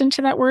resistant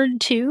to that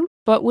word too.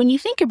 But when you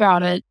think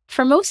about it,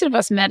 for most of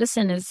us,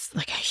 medicine is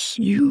like a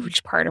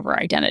huge part of our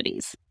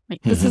identities.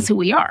 Like, this is who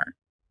we are.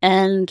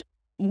 And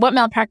what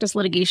malpractice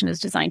litigation is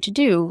designed to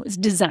do is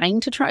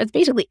it's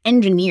basically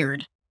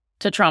engineered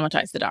to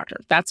traumatize the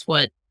doctor. That's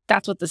what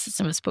the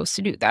system is supposed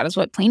to do. That is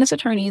what plaintiff's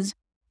attorneys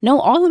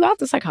know all about,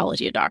 the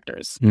psychology of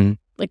doctors. Mm.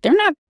 Like,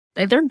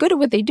 they're good at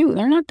what they do.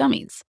 They're not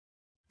dummies.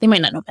 They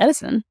might not know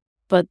medicine,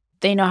 but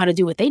they know how to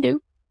do what they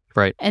do.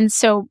 Right. And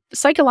so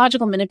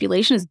psychological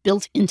manipulation is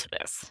built into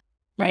this,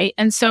 right?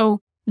 And so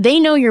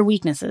they know your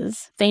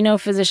weaknesses. They know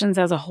physicians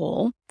as a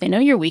whole. They know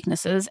your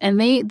weaknesses,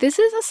 and this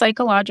is a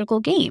psychological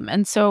game.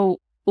 And so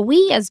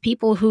we, as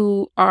people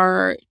who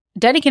are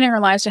dedicating our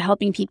lives to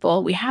helping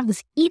people, we have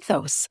this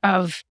ethos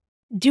of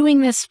doing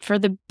this for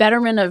the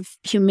betterment of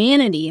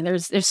humanity.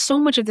 There's so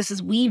much of this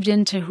is weaved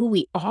into who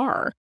we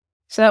are,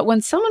 so that when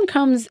someone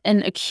comes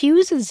and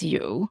accuses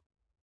you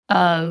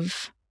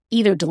of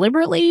either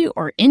deliberately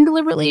or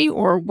indeliberately,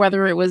 or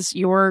whether it was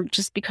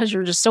just because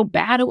you're just so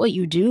bad at what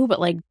you do, but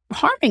like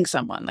harming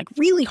someone, like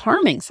really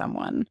harming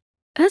someone,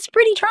 that's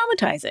pretty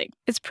traumatizing.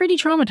 It's pretty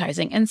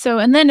traumatizing.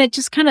 And then it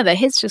just kind of, the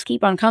hits just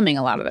keep on coming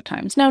a lot of the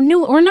times. Now,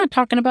 we're not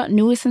talking about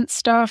nuisance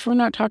stuff. We're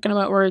not talking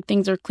about where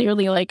things are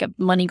clearly like a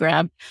money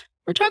grab.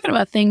 We're talking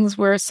about things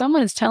where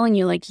someone is telling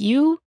you, like,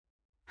 you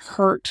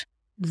hurt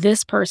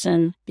this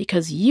person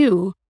because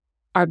you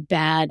are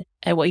bad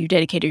at what you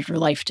dedicated your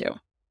life to.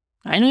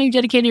 I know you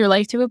dedicated your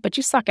life to it, but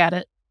you suck at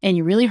it and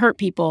you really hurt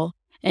people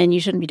and you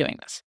shouldn't be doing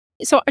this.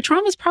 So a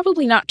trauma is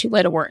probably not too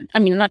light a word. I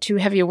mean, not too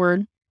heavy a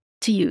word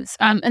to use.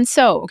 And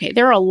so, okay,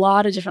 there are a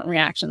lot of different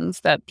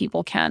reactions that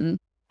people can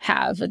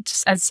have,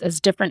 as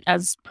different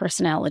as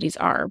personalities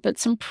are, but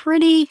some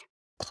pretty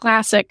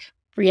classic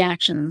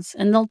reactions,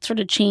 and they'll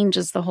sort of change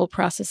as the whole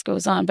process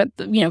goes on. But,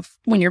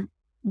 when you're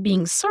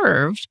being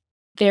served,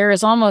 there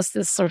is almost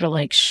this sort of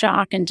like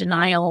shock and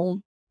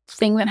denial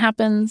thing that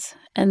happens.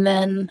 And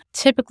then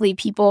typically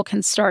people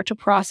can start to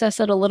process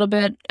it a little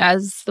bit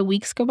as the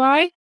weeks go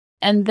by,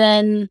 and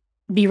then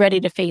be ready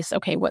to face,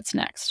 okay, what's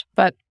next?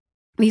 But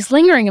these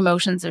lingering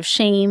emotions of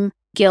shame,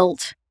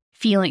 guilt,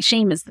 feeling,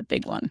 shame is the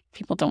big one.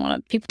 People don't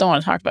want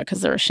to talk about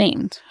because they're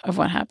ashamed of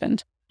what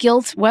happened.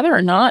 Guilt, whether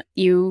or not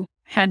you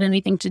had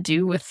anything to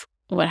do with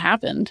what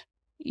happened,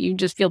 you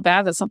just feel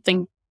bad that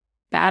something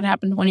bad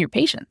happened to one of your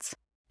patients,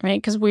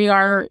 right? Because we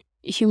are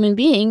human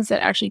beings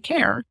that actually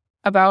care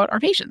about our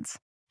patients.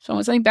 So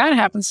when something bad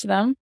happens to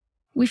them,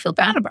 we feel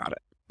bad about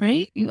it,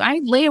 right? I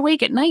lay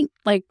awake at night,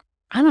 like,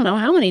 I don't know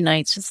how many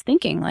nights, just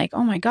thinking like,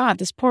 oh my God,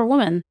 this poor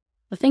woman,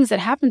 the things that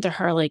happened to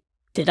her, like,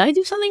 did I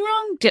do something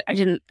wrong? I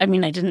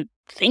didn't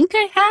think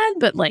I had,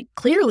 but like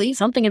clearly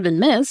something had been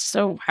missed.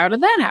 So how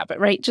did that happen?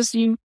 Right? Just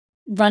you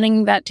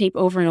running that tape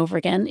over and over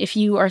again. If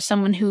you are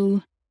someone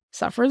who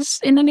suffers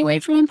in any way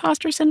from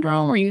imposter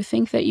syndrome, or you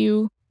think that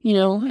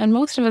and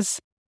most of us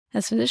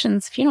as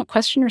physicians, if you don't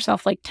question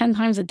yourself like 10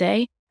 times a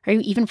day, are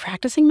you even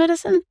practicing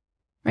medicine?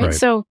 Right?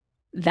 So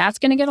that's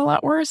going to get a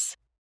lot worse.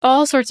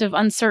 All sorts of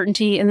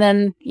uncertainty. And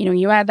then,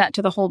 you add that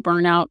to the whole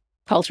burnout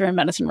culture in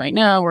medicine right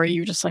now, where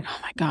you're just like, oh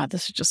my God,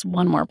 this is just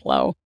one more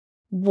blow,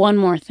 one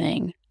more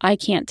thing. I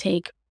can't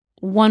take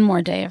one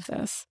more day of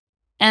this.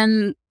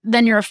 And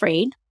then you're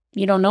afraid.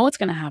 You don't know what's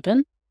going to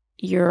happen.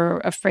 You're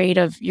afraid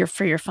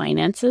for your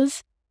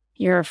finances.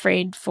 You're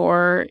afraid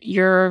for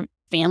your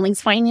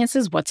family's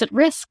finances. What's at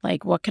risk?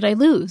 Like, what could I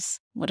lose?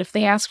 What if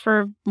they ask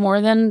for more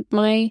than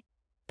my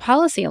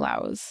policy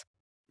allows?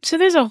 So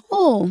there's a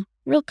whole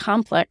real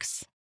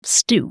complex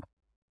stew.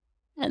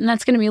 And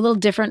that's going to be a little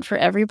different for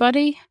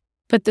everybody.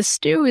 But the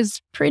stew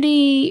is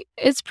pretty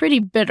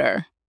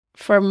bitter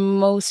for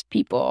most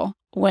people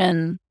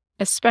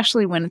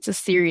especially when it's a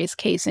serious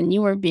case and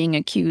you are being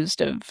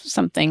accused of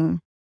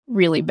something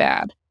really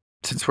bad.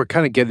 Since we're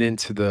kind of getting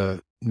into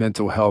the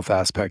mental health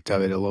aspect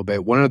of it a little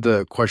bit, one of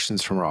the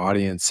questions from our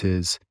audience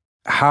is,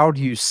 how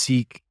do you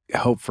seek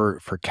help for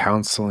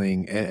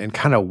counseling, and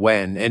kind of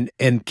when,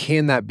 and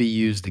can that be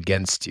used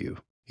against you,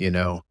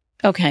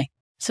 Okay.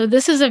 So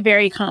this is a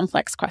very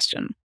complex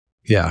question.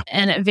 Yeah.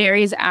 And it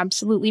varies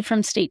absolutely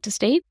from state to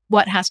state,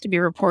 what has to be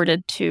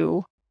reported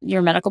to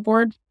your medical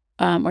board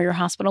or your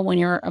hospital when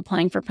you're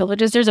applying for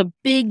privileges. There's a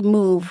big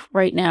move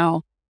right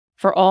now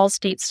for all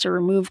states to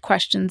remove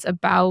questions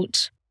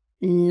about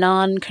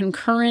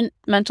non-concurrent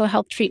mental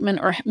health treatment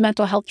or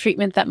mental health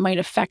treatment that might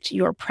affect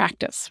your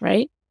practice,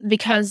 right?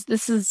 Because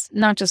this is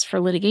not just for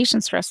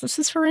litigation stress, this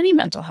is for any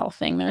mental health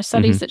thing. There are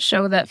studies that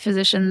show that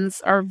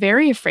physicians are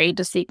very afraid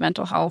to seek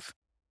mental health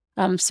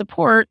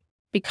support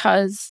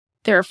because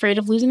they're afraid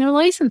of losing their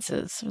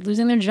licenses or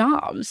losing their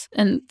jobs.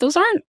 And those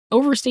aren't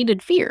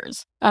overstated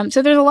fears.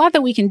 So there's a lot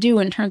that we can do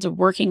in terms of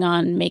working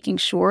on making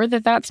sure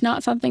that that's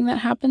not something that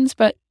happens.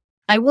 But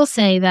I will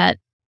say that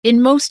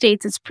in most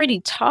states, it's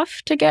pretty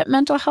tough to get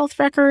mental health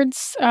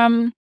records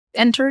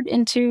entered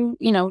into,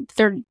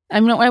 I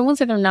won't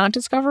say they're not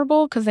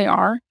discoverable, because they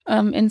are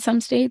in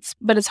some states,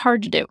 but it's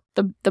hard to do.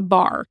 The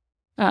bar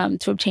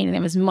to obtaining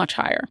them is much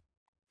higher.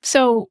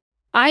 So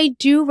I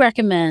do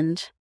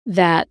recommend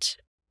that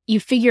you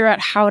figure out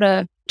how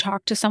to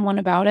talk to someone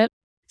about it.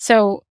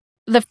 So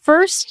the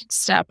first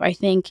step, I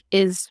think,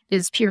 is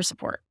peer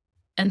support.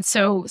 And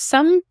so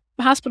some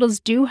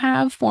hospitals do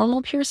have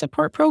formal peer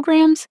support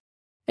programs.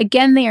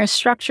 Again, they are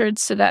structured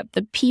so that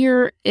the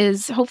peer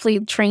is hopefully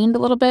trained a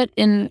little bit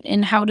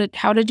in how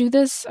to do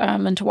this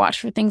and to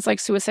watch for things like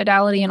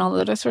suicidality and all the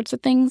other sorts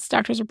of things.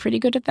 Doctors are pretty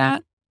good at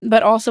that,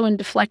 but also in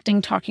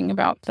deflecting, talking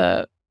about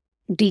the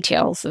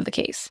details of the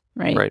case,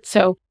 right?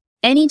 So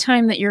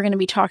anytime that you're going to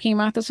be talking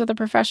about this with a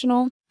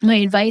professional, my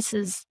advice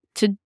is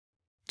to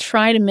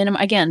try to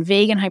minimize, again,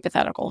 vague and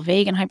hypothetical,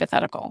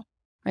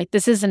 right?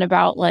 This isn't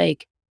about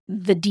like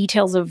the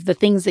details of the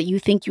things that you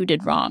think you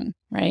did wrong,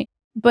 right?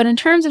 But in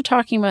terms of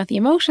talking about the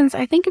emotions,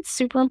 I think it's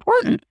super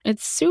important.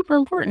 It's super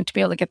important to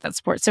be able to get that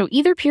support. So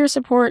either peer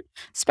support,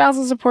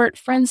 spousal support,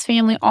 friends,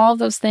 family, all of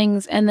those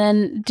things. And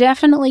then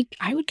definitely,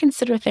 I would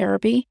consider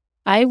therapy.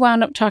 I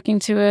wound up talking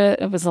to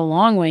it was a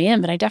long way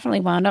in, but I definitely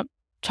wound up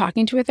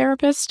talking to a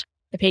therapist.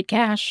 I paid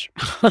cash.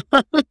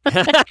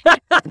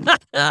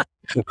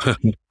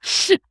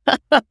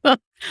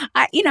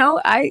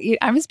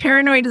 I'm as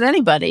paranoid as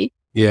anybody.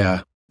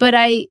 Yeah. But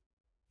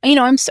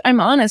I'm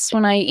honest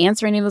when I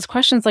answer any of those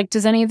questions. Like,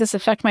 does any of this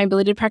affect my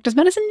ability to practice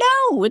medicine?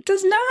 No, it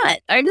does not.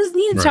 I just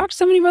need to talk to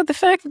somebody about the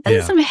fact that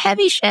that's some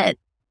heavy shit,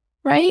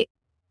 right?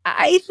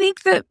 I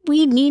think that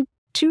we need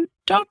to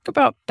talk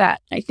about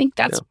that. I think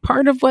that's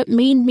part of what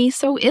made me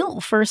so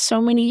ill for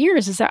so many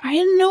years, is that I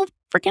had no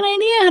freaking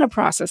idea how to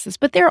process this.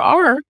 But there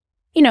are,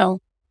 I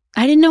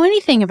didn't know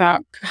anything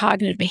about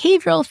cognitive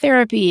behavioral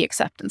therapy,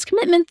 acceptance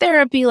commitment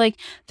therapy. Like,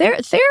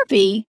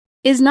 therapy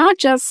is not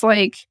just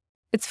like,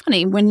 it's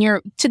funny when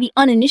you're to the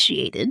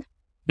uninitiated,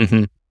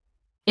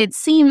 it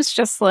seems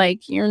just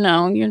like, you're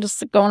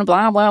just going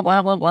blah, blah,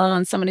 blah, blah, blah,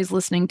 and somebody's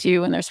listening to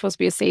you and they're supposed to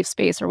be a safe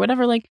space or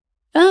whatever. Like,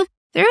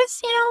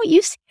 there's,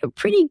 you see a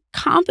pretty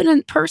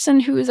competent person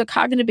who is a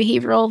cognitive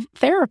behavioral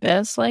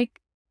therapist. Like,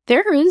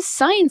 there is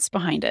science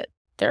behind it.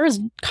 There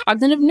is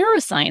cognitive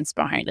neuroscience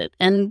behind it.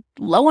 And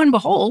lo and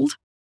behold,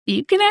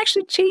 you can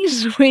actually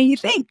change the way you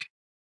think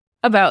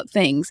about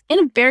things in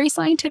a very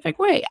scientific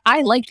way.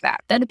 I liked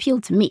that. That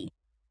appealed to me.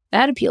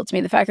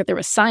 The fact that there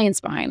was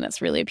science behind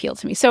this really appealed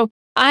to me. So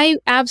I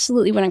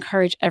absolutely would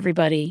encourage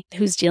everybody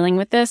who's dealing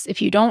with this, if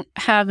you don't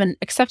have an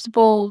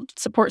acceptable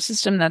support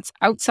system that's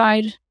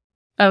outside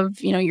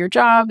of, your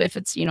job, if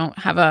it's, you don't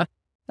have a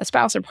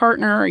spouse or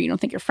partner, or you don't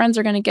think your friends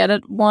are going to get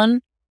it,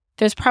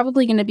 there's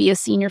probably going to be a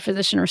senior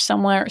physician or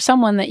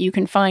someone that you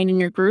can find in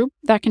your group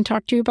that can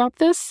talk to you about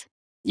this.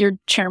 Your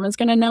chairman's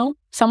going to know.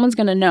 Someone's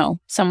going to know.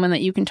 Someone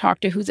that you can talk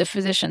to who's a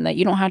physician, that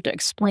you don't have to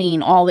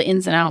explain all the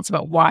ins and outs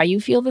about why you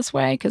feel this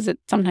way, because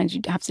sometimes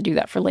you have to do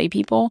that for lay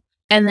people.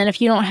 And then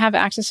if you don't have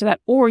access to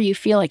that, or you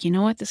feel like, you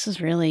know what, this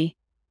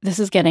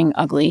is getting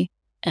ugly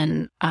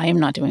and I am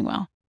not doing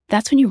well,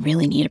 that's when you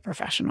really need a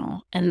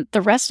professional. And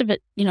the rest of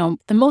it,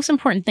 the most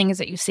important thing is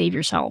that you save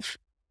yourself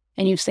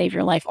and you save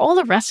your life. All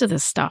the rest of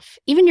this stuff,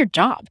 even your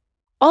job,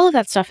 all of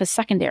that stuff is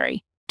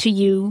secondary to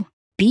you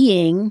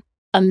being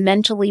a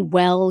mentally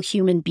well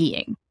human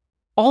being.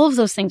 All of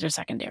those things are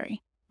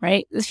secondary,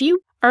 right? If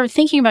you are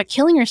thinking about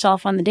killing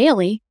yourself on the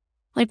daily,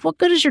 like, what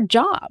good is your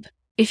job?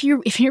 If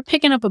you're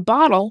picking up a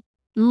bottle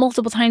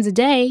multiple times a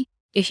day,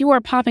 if you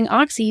are popping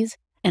oxys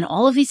and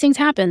all of these things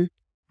happen,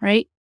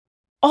 right?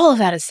 All of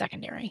that is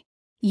secondary.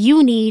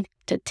 You need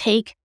to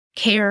take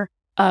care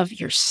of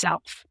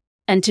yourself.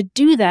 And to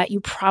do that,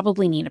 you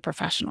probably need a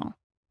professional,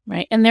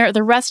 right? And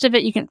the rest of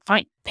it, you can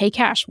pay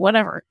cash,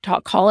 whatever.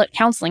 Call it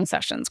counseling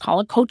sessions, call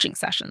it coaching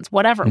sessions,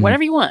 whatever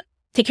you want.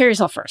 Take care of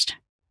yourself first.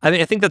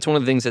 I think that's one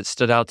of the things that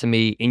stood out to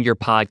me in your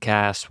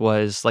podcast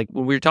was, like,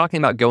 when we were talking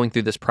about going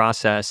through this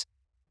process,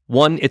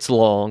 one, it's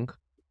long,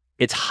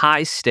 it's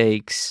high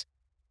stakes,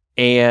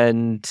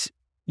 and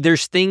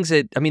there's things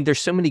that, there's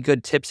so many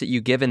good tips that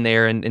you give in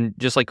there. And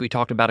just like we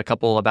talked about a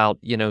couple about,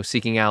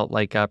 seeking out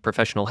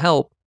professional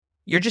help,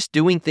 you're just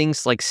doing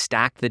things like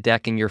stack the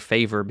deck in your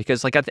favor.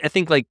 Because I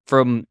think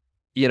from,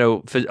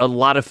 a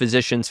lot of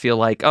physicians feel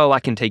like, oh, I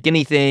can take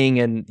anything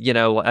and,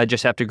 I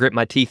just have to grit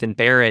my teeth and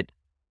bear it.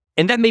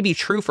 And that may be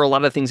true for a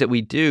lot of things that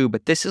we do,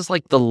 but this is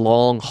like the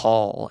long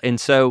haul. And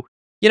so,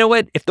 you know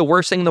what? If the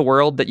worst thing in the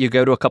world that you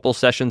go to a couple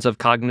sessions of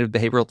cognitive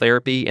behavioral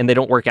therapy and they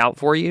don't work out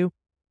for you,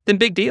 then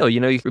big deal.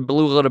 You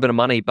blew a little bit of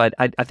money, but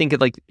I think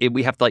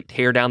we have to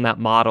tear down that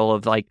model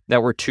of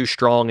that we're too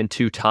strong and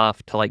too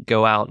tough to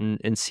go out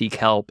and seek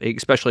help,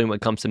 especially when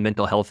it comes to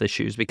mental health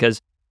issues.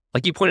 Because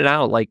like you pointed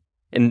out,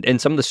 in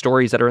some of the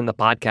stories that are in the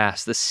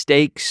podcast, the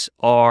stakes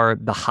are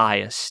the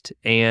highest.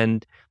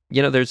 And,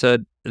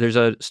 there's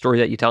a story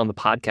that you tell in the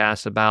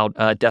podcast about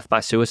death by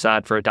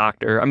suicide for a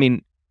doctor,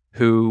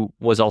 who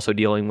was also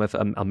dealing with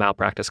a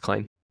malpractice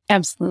claim.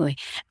 Absolutely.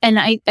 And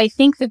I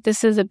think that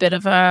this is a bit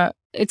of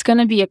it's going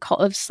to be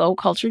a slow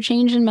culture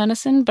change in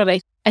medicine, but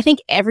I think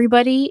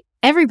everybody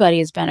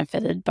is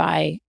benefited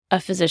by a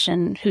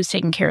physician who's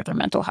taking care of their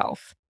mental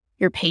health.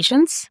 Your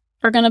patients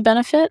are going to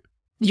benefit.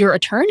 Your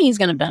attorney is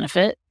going to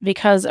benefit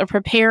because a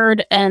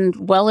prepared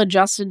and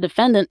well-adjusted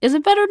defendant is a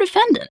better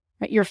defendant.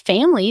 Right? Your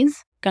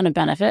family's going to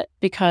benefit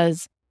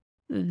because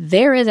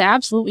there is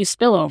absolutely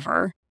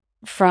spillover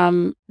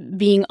from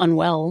being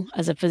unwell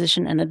as a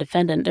physician and a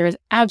defendant. There is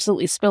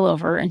absolutely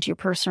spillover into your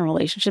personal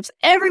relationships.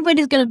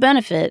 Everybody's going to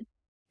benefit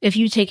if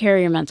you take care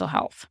of your mental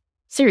health.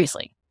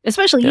 Seriously.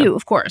 Especially you,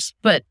 of course.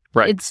 But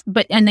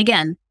and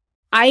again,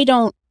 I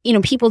don't,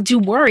 people do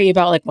worry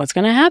about what's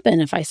going to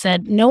happen if I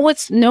said, know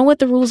what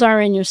the rules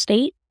are in your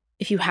state.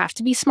 If you have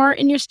to be smart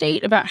in your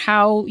state about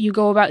how you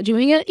go about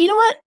doing it, you know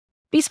what?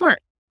 Be smart.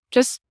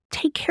 Just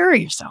take care of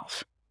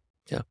yourself.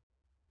 Yeah.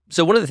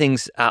 So one of the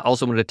things I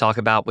also wanted to talk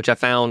about, which I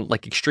found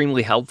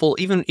extremely helpful,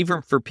 even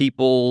for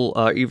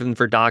people, even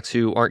for docs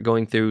who aren't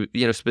going through,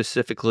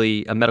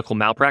 specifically a medical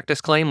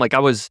malpractice claim. I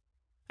was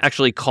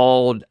actually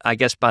called, I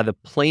guess, by the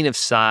plaintiff's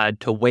side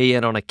to weigh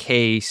in on a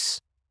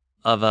case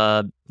of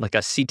a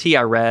CT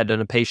I read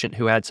on a patient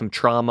who had some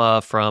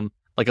trauma from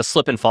a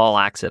slip and fall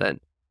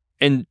accident.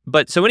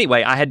 So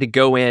anyway, I had to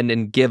go in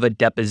and give a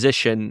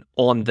deposition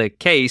on the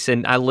case,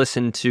 and I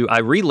re-listened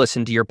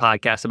to your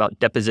podcast about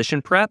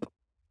deposition prep,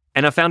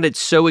 and I found it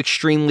so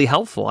extremely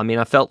helpful.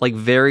 I felt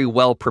very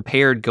well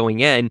prepared going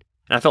in, and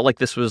I felt like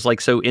this was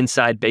so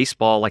inside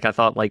baseball. I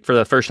thought for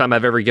the first time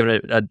I've ever given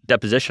a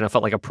deposition, I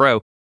felt like a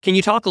pro. Can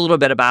you talk a little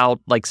bit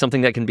about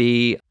something that can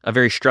be a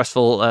very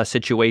stressful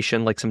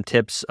situation, some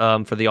tips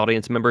for the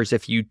audience members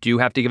if you do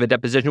have to give a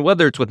deposition,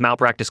 whether it's with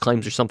malpractice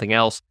claims or something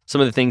else, some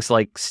of the things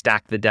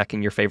stack the deck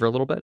in your favor a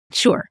little bit?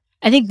 Sure.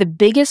 I think the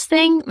biggest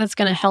thing that's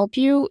going to help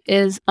you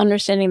is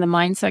understanding the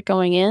mindset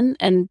going in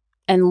and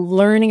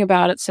learning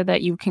about it so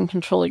that you can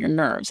control your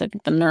nerves. I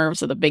think the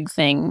nerves are the big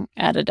thing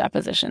at a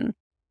deposition.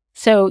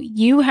 So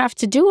you have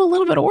to do a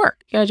little bit of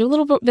work. You got to do a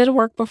little bit of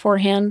work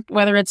beforehand,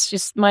 whether it's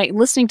just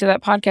listening to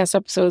that podcast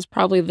episode is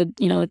probably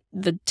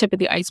the tip of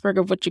the iceberg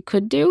of what you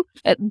could do,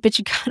 but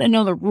you got to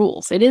know the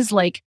rules. It is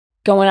like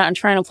going out and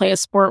trying to play a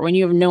sport when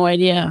you have no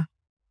idea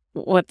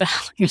what the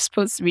hell you're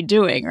supposed to be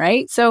doing,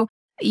 right? So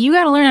you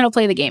got to learn how to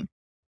play the game.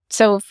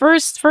 So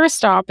first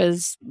stop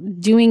is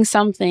doing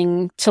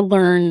something to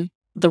learn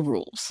the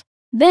rules.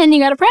 Then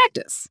you got to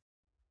practice.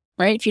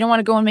 Right? If you don't want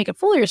to go and make a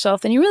fool of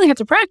yourself, then you really have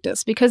to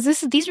practice because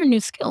these are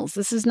new skills.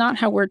 This is not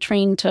how we're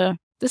trained to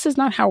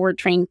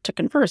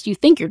converse. You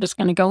think you're just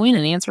going to go in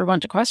and answer a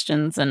bunch of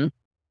questions and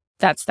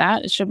that's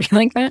that. It should be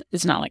like that.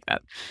 It's not like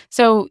that.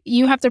 So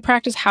you have to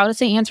practice how to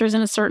say answers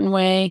in a certain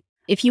way.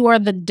 If you are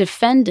the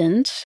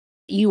defendant,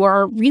 you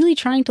are really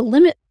trying to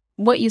limit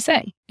what you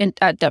say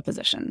at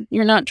deposition.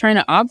 You're not trying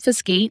to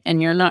obfuscate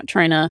and you're not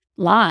trying to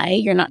lie.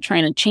 You're not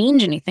trying to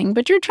change anything,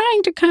 but you're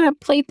trying to kind of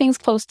play things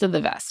close to the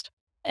vest.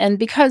 And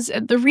because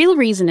the real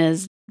reason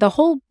is the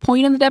whole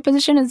point of the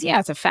deposition is,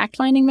 it's a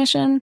fact-finding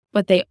mission,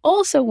 but they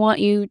also want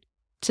you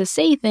to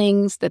say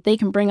things that they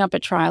can bring up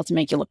at trial to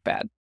make you look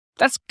bad.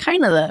 That's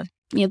kind of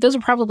those are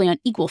probably on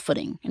equal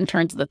footing in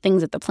terms of the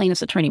things that the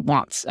plaintiff's attorney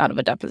wants out of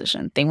a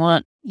deposition. They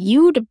want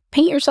you to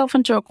paint yourself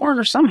into a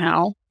corner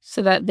somehow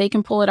so that they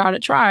can pull it out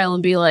at trial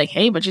and be like,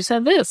 hey, but you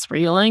said this. Were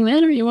you lying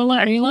then or are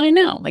you lying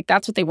now? Like,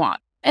 that's what they want.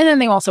 And then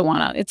they also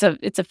want it's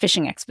a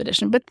fishing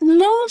expedition. But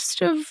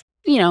most of,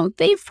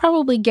 they've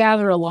probably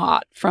gathered a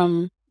lot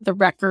from the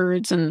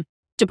records and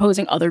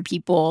deposing other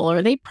people,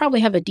 or they probably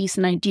have a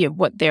decent idea of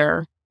what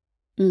their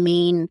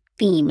main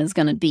theme is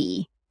going to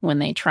be when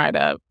they try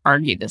to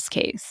argue this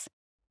case.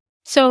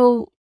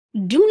 So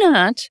do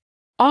not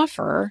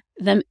offer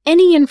them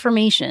any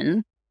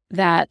information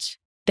that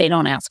they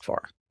don't ask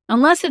for.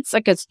 Unless it's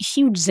like a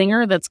huge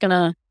zinger that's going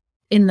to,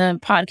 in the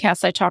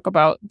podcast, I talk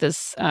about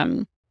this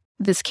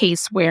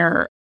case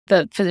where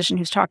the physician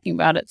who's talking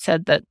about it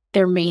said that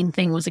their main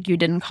thing was like, you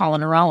didn't call a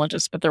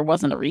neurologist, but there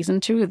wasn't a reason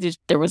to.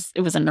 It was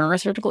a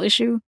neurosurgical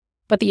issue,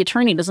 but the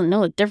attorney doesn't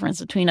know the difference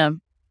between a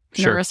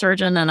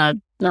neurosurgeon and a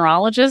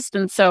neurologist.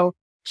 And so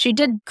she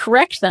did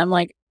correct them.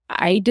 Like,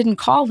 I didn't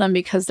call them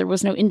because there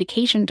was no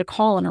indication to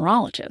call a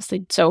neurologist.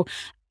 So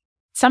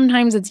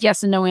sometimes it's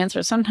yes and no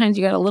answer. Sometimes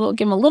you got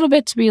give them a little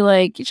bit to be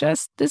like,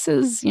 this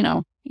is,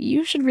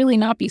 you should really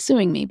not be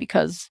suing me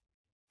because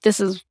this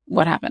is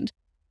what happened.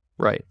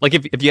 Right. Like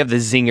if you have the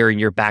zinger in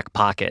your back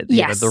pocket,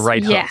 the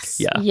right hook.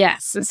 Yeah.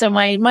 Yes. So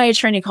my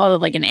attorney called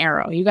it like an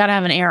arrow. You got to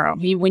have an arrow.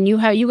 When you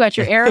got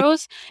your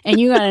arrows and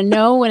you got to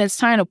know when it's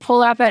time to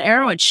pull out that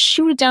arrow and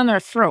shoot it down their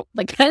throat.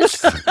 Like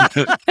that's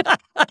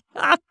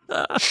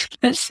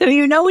so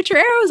you know what your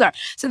arrows are.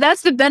 So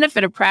that's the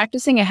benefit of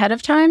practicing ahead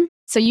of time.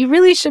 So you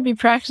really should be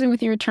practicing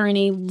with your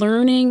attorney,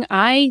 learning.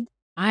 I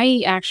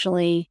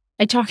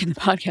talk in the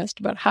podcast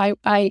about how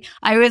I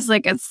was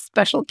like a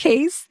special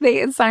case.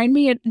 They assigned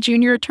me a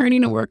junior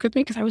attorney to work with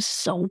me because I was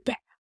so bad.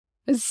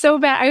 It was so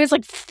bad. I was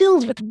like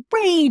filled with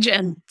rage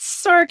and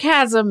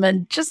sarcasm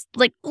and just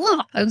like,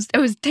 ugh, I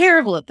was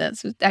terrible at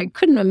this. I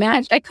couldn't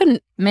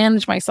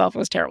manage myself. It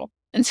was terrible.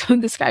 And so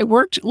this guy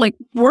worked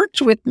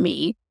with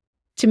me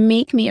to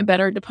make me a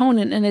better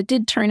deponent. And it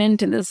did turn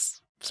into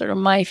this sort of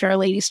My Fair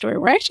Lady story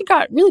where I actually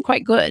got really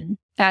quite good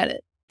at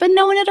it. But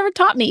no one had ever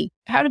taught me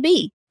how to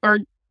be or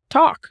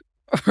talk.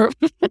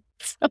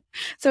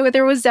 So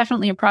there was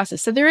definitely a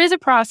process. So there is a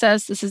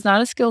process. This is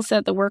not a skill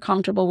set that we're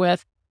comfortable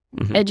with.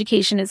 Mm-hmm.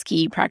 Education is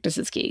key. Practice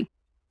is key.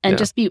 And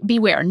just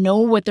beware. Know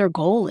what their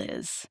goal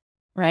is,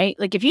 right?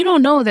 Like if you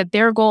don't know that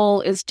their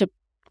goal is to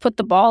put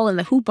the ball in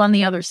the hoop on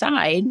the other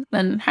side,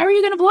 then how are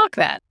you going to block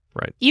that?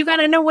 Right. You got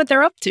to know what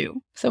they're up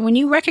to. So when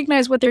you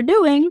recognize what they're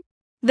doing,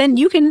 then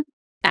you can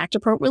act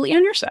appropriately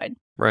on your side.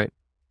 Right.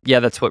 Yeah,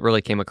 that's what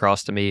really came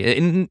across to me.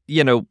 And,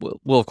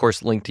 we'll of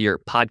course link to your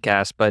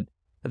podcast, but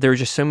there were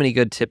just so many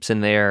good tips in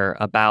there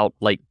about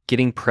like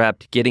getting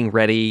prepped, getting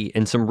ready,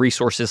 and some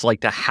resources like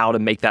to how to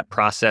make that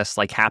process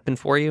like happen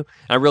for you.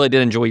 And I really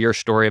did enjoy your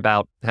story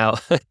about how,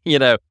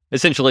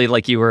 essentially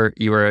like you were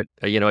a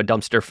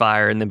dumpster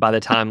fire, and then by the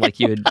time like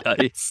you had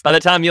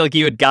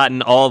you had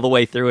gotten all the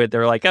way through it,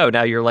 they're like, oh,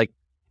 now you're like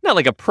not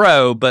like a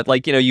pro, but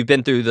like you've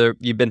been through the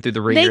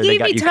ringer, and they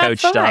got you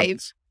coached up.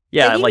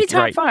 Yeah, like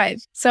top 5.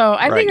 So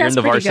I think that's you're in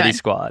the varsity good.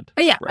 squad.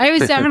 But yeah, right. I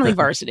was definitely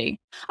varsity.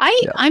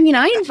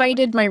 I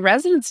invited my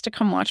residents to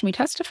come watch me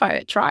testify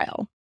at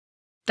trial.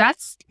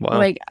 That's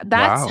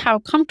how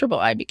comfortable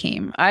I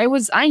became. I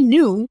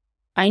knew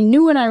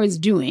what I was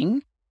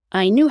doing.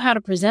 I knew how to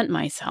present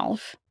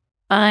myself.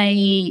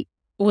 I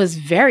was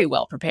very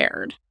well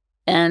prepared,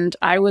 and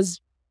I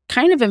was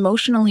kind of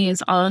emotionally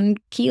as on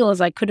keel as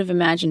I could have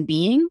imagined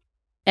being.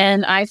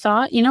 And I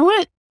thought, you know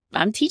what?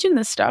 I'm teaching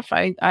this stuff.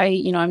 I'm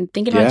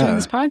thinking about doing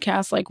this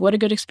podcast. Like, what a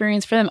good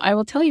experience for them. I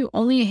will tell you,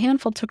 only a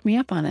handful took me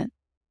up on it.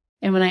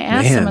 And when I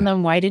asked some of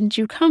them, why didn't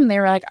you come? They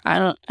were like,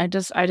 I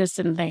just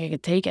didn't think I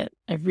could take it.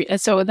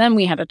 So then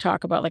we had to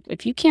talk about like,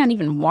 if you can't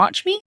even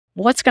watch me,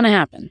 what's going to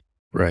happen?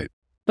 Right.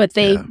 But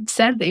they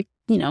said they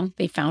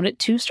found it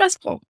too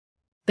stressful.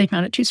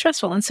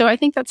 And so I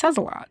think that says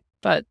a lot.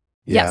 But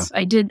yes,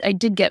 I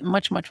did get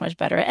much, much, much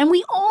better. And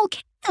we all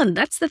can.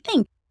 That's the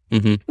thing.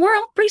 Mm-hmm. We're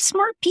all pretty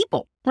smart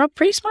people.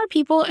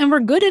 And we're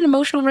good at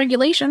emotional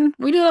regulation.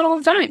 We do that all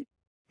the time.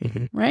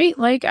 Mm-hmm. Right?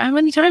 Like, how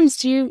many times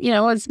do you,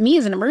 as me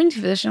as an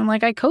emergency physician,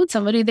 like I code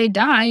somebody, they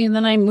die, and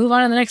then I move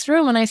on to the next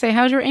room and I say,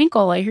 how's your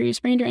ankle? I hear you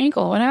sprained your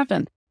ankle. What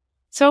happened?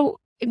 So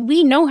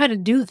we know how to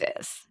do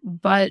this,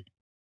 but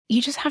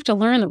you just have to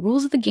learn the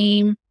rules of the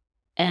game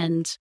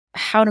and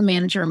how to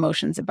manage your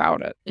emotions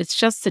about it. It's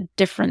just a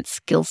different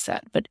skill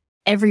set, but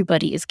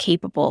everybody is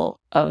capable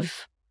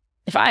of,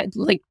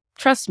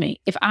 trust me,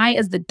 if I,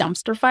 as the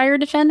dumpster fire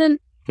defendant,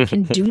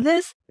 can do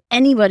this,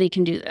 anybody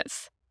can do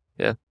this.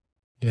 Yeah.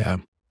 Yeah.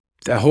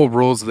 That whole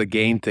rules of the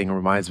game thing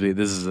reminds me,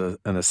 this is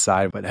an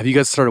aside, but have you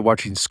guys started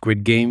watching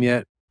Squid Game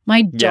yet?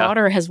 My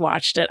daughter has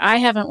watched it. I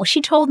haven't. Well,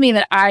 she told me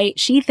that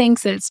she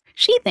thinks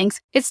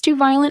it's too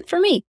violent for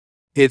me.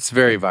 It's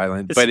very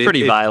violent. It's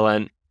pretty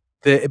violent.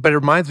 But it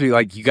reminds me,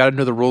 like, you got to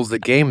know the rules of the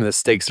game, and the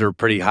stakes are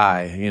pretty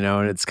high,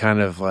 and it's kind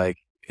of like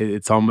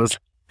it's almost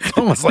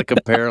like a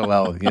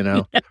parallel,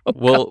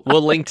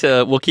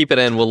 We'll keep it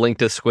in. We'll link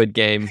to Squid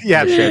Game.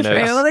 Yeah, Right.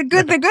 Well, the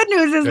good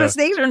news is the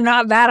stakes are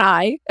not that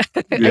high.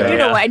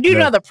 I do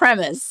know the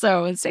premise,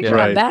 so the stakes are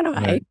not that high.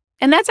 Right.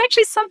 And that's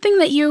actually something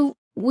that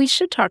we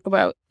should talk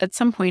about at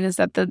some point, is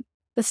that the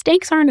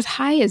stakes aren't as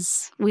high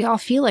as we all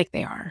feel like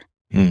they are.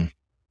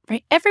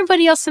 Right?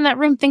 Everybody else in that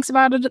room thinks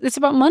about it. It's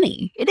about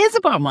money. It is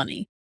about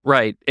money.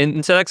 Right.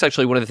 And so that's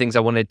actually one of the things I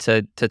wanted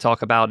to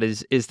talk about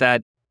is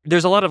that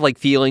there's a lot of like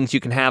feelings you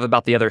can have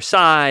about the other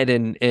side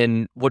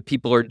and what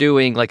people are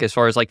doing, like as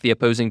far as like the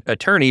opposing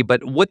attorney.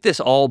 But what this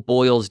all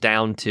boils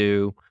down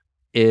to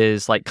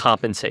is like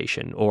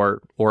compensation or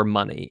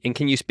money. And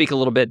can you speak a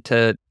little bit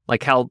to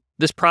like how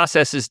this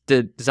process is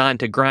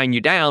designed to grind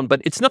you down,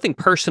 but it's nothing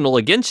personal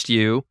against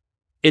you.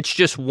 It's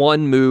just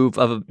one move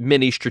of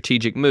many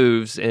strategic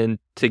moves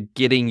into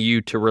getting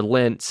you to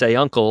relent, say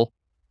uncle,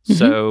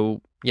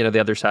 so, the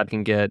other side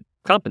can get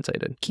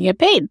compensated. Can get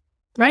paid.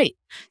 Right.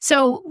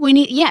 So when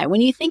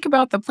you think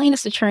about the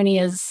plaintiff's attorney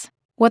as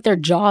what their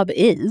job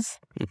is,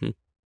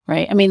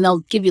 right? I mean, they'll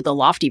give you the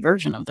lofty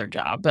version of their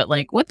job, but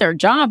like what their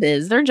job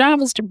is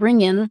to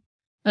bring in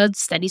a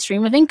steady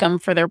stream of income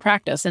for their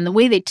practice. And the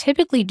way they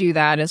typically do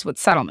that is with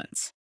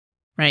settlements,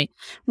 right?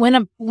 When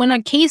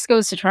a case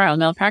goes to trial, a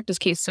malpractice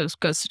case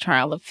goes to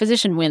trial, the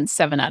physician wins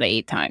 7 out of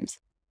 8 times.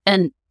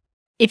 And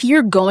if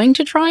you're going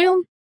to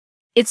trial,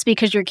 it's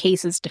because your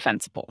case is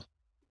defensible.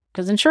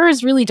 Because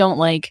insurers really don't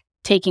like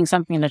taking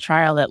something to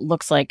trial that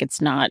looks like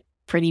it's not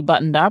pretty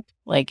buttoned up.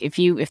 Like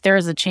if there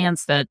is a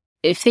chance that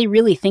if they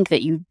really think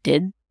that you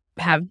did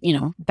have,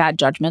 bad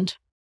judgment,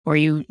 or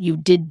you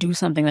did do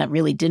something that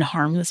really did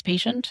harm this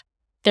patient,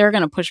 they're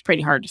going to push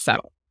pretty hard to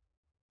settle.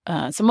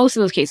 So most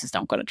of those cases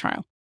don't go to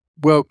trial.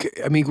 Well,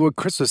 I mean, what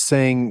Chris was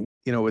saying,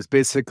 was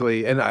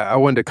basically, and I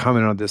wanted to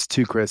comment on this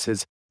too, Chris,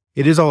 is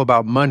it is all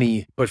about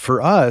money. But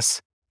for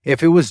us,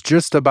 if it was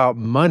just about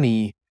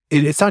money,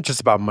 it's not just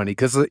about money,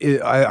 because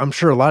I'm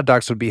sure a lot of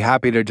docs would be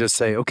happy to just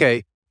say,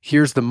 okay,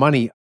 here's the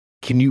money.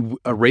 Can you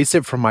erase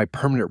it from my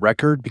permanent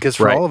record? Because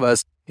for all of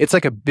us, it's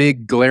like a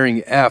big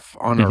glaring F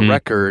on our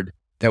record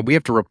that we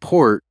have to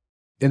report.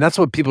 And that's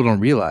what people don't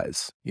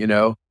realize,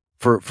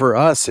 For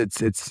us, it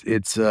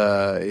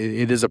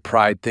is a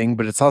pride thing,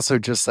 but it's also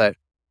just that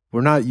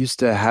we're not used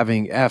to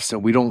having Fs,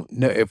 and we don't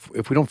know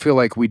if we don't feel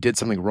like we did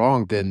something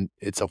wrong, then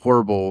it's a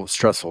horrible,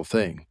 stressful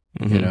thing.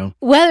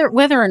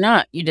 Whether or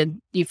not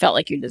you felt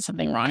like you did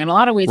something wrong. In a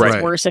lot of ways,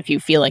 it's worse if you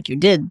feel like you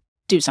did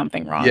do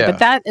something wrong. Yeah.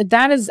 But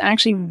that is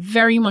actually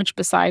very much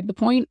beside the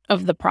point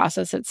of the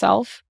process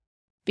itself,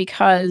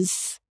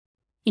 because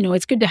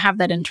it's good to have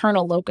that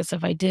internal locus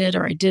of I did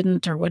or I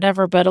didn't or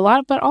whatever. But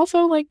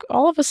also like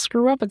all of us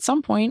screw up at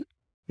some point.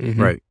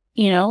 Right.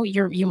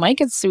 You might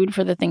get sued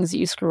for the things that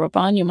you screw up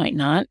on. You might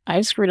not.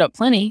 I've screwed up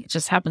plenty. It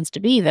just happens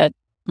to be that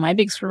my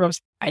big screw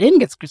ups I didn't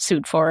get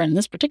sued for. In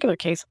this particular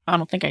case, I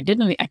don't think I did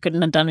anything. I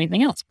couldn't have done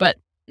anything else. But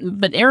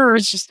error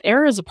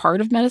is a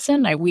part of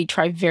medicine. We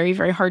try very,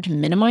 very hard to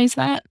minimize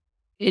that.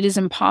 It is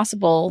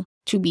impossible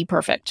to be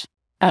perfect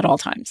at all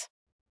times.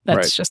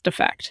 That's just a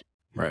fact.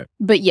 Right.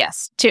 But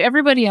yes, to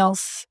everybody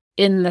else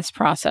in this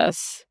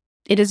process,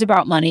 it is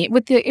about money.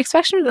 With the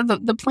exception of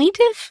the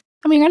plaintiff,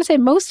 I got to say,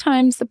 most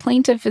times the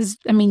plaintiff is,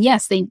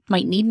 yes, they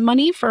might need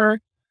money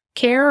for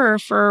care or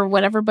for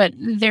whatever, but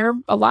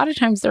a lot of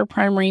times their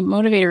primary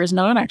motivator is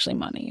not actually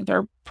money.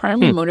 Their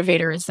primary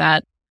motivator is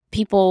that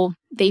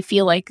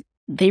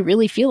they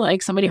really feel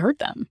like somebody hurt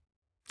them.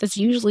 That's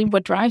usually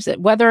what drives it.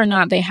 Whether or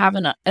not they have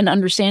an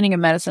understanding of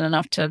medicine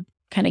enough to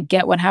kind of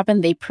get what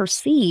happened, they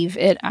perceive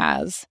it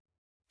as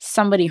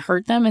somebody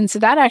hurt them. And so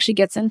that actually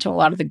gets into a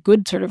lot of the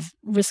good sort of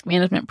risk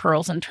management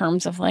pearls in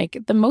terms of like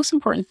the most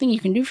important thing you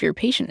can do for your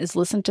patient is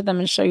listen to them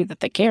and show you that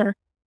they care,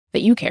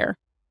 that you care.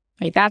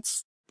 Right?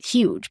 That's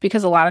huge,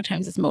 because a lot of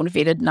times it's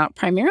motivated not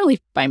primarily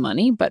by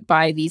money, but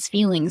by these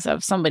feelings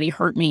of somebody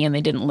hurt me and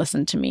they didn't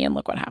listen to me and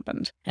look what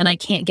happened. And I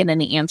can't get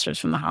any answers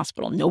from the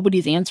hospital.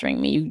 Nobody's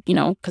answering me,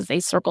 because they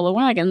circle the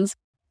wagons.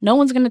 No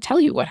one's going to tell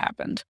you what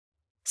happened.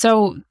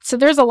 So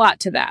there's a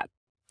lot to that.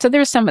 So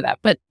there's some of that.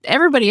 But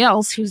everybody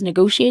else who's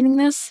negotiating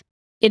this,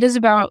 it is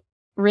about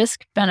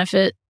risk,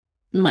 benefit,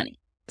 money.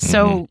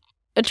 So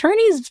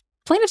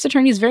plaintiff's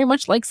attorneys very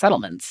much like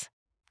settlements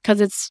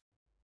because it's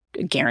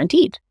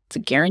guaranteed. It's a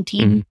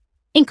guaranteed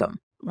income,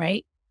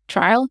 right?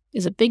 Trial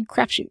is a big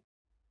crapshoot.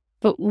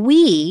 But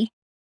we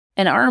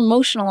and our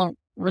emotional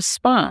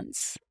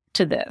response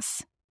to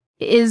this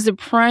is the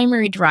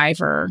primary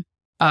driver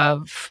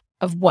of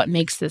what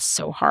makes this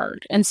so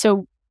hard. And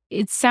so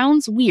it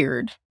sounds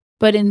weird,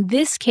 but in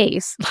this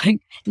case, like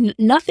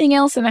nothing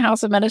else in the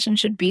House of Medicine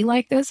should be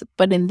like this.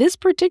 But in this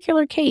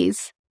particular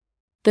case,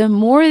 the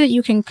more that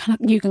you can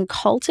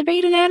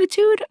cultivate an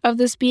attitude of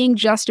this being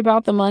just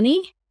about the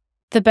money,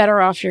 the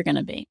better off you're going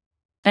to be.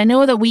 I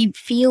know that we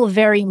feel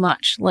very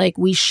much like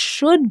we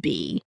should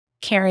be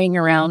carrying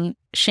around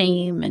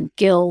shame and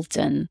guilt,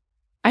 and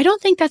I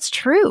don't think that's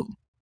true.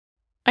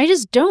 I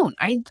just don't.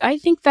 I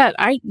think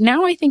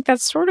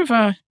that's sort of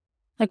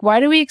Like, why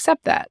do we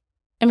accept that?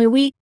 I mean,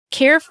 we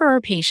care for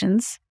our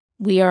patients.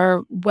 We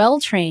are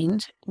well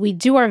trained. We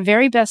do our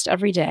very best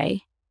every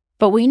day.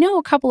 But we know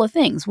a couple of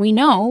things. We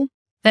know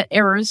that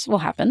errors will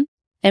happen.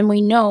 And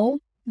we know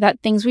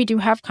that things we do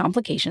have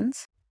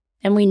complications.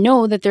 And we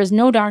know that there's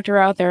no doctor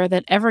out there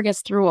that ever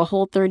gets through a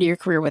whole 30-year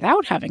career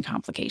without having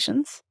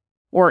complications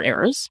or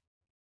errors.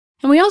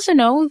 And we also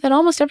know that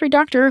almost every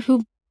doctor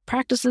who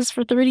practices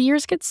for 30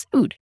 years gets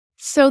sued.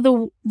 So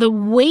the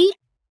weight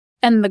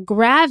and the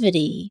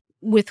gravity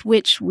with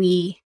which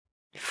we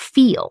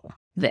feel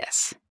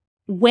this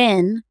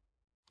when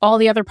all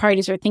the other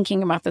parties are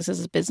thinking about this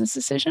as a business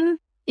decision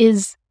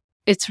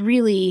it's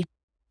really,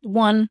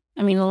 one,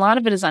 I mean, a lot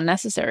of it is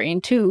unnecessary,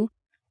 and two,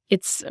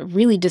 it's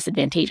really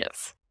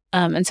disadvantageous.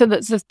 And so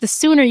the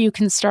sooner you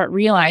can start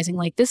realizing,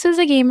 like, this is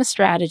a game of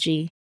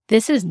strategy.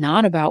 This is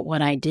not about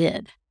what I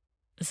did.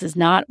 This is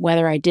not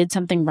whether I did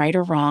something right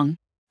or wrong.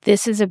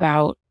 This is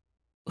about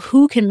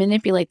who can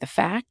manipulate the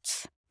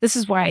facts. This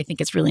is why I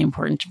think it's really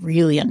important to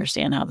really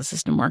understand how the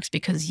system works,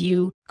 because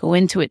you go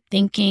into it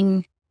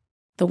thinking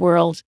the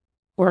world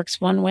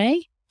works one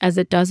way, as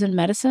it does in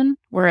medicine,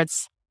 where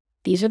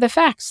these are the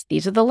facts,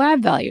 these are the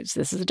lab values,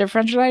 this is the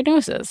differential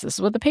diagnosis, this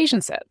is what the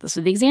patient said, this is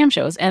what the exam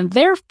shows, and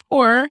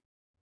therefore,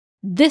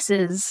 this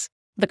is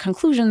the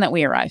conclusion that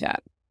we arrive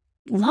at.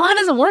 Law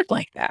doesn't work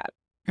like that,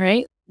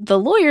 right? The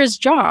lawyer's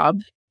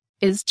job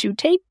is to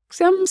take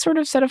some sort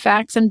of set of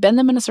facts and bend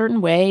them in a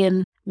certain way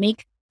and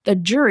make the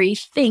jury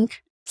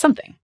think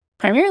something.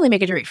 Primarily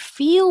make a jury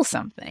feel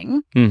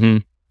something. Mm-hmm.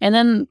 And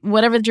then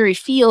whatever the jury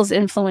feels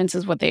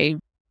influences what they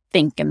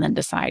think and then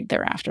decide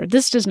thereafter.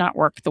 This does not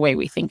work the way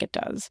we think it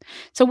does.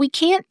 So we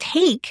can't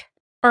take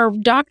our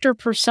doctor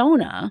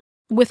persona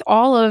with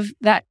all of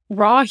that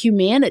raw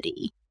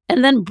humanity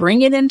and then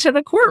bring it into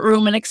the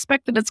courtroom and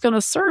expect that it's going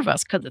to serve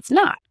us, because it's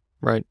not.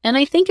 Right. And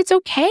I think it's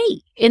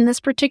okay in this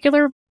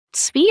particular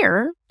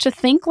sphere to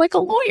think like a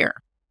lawyer.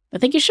 I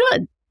think you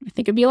should. I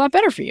think it'd be a lot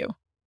better for you.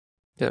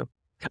 Yeah.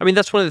 I mean,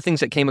 that's one of the things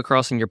that came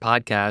across in your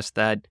podcast,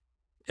 that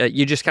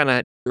you just kind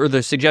of, or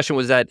the suggestion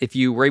was that if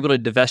you were able to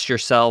divest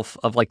yourself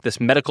of like this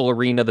medical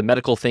arena, the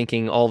medical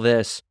thinking, all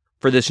this,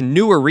 for this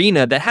new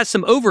arena that has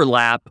some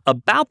overlap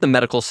about the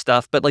medical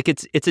stuff, but like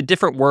it's a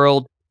different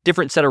world,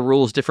 different set of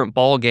rules, different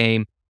ball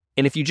game.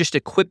 And if you just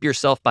equip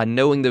yourself by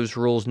knowing those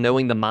rules,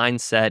 knowing the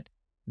mindset,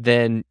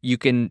 then you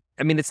can,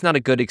 I mean, it's not a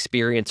good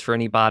experience for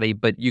anybody,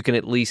 but you can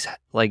at least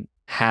like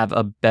have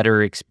a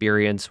better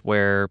experience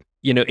where,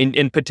 you know,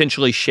 and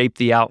potentially shape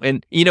the out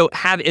and, you know,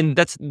 and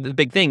that's the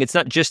big thing. It's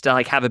not just to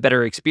like have a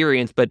better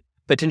experience, but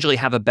potentially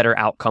have a better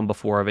outcome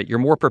before of it. You're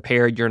more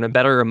prepared. You're in a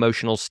better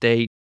emotional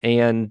state.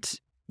 And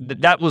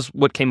that was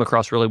what came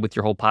across really with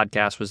your whole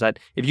podcast, was that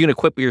if you can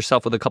equip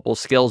yourself with a couple of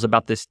skills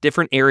about this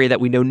different area that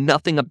we know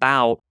nothing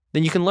about,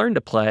 then you can learn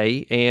to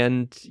play,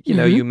 and, you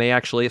know, you may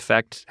actually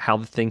affect how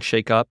the things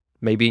shake up,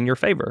 maybe in your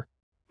favor.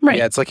 Right.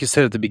 Yeah, it's like you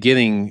said at the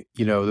beginning,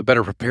 you know, the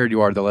better prepared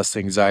you are, the less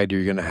anxiety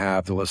you're going to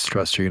have, the less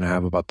stress you're going to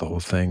have about the whole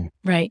thing.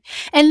 Right.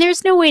 And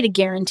there's no way to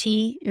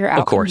guarantee your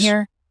outcome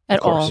here at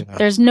all. Yeah.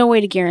 There's no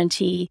way to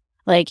guarantee,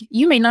 like,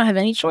 you may not have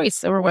any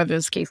choice over whether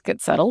this case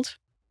gets settled.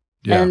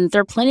 Yeah. And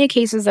there are plenty of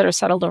cases that are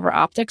settled over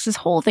optics. This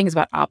whole thing is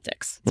about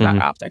optics. It's about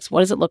optics. What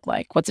does it look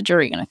like? What's a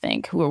jury going to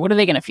think? What are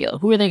they going to feel?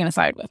 Who are they going to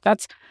side with?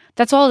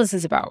 That's all this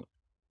is about.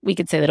 We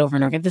could say that over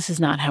and over again. This is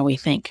not how we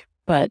think.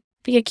 But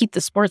we gotta keep the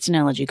sports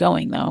analogy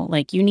going, though.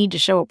 Like, you need to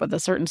show up with a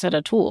certain set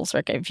of tools.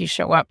 Like, if you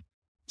show up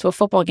to a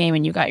football game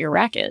and you got your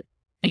racket,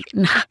 like,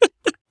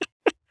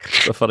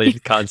 It's a funny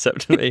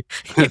concept to me.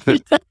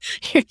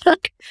 you're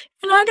not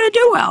gonna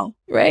do well,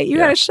 right? You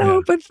gotta show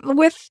up with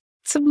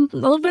a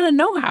little bit of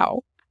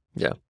know-how.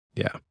 Yeah.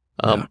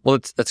 Well,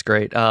 that's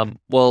great.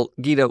 Well,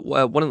 Gita,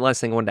 one of the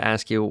last things I wanted to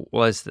ask you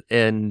was,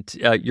 and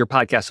your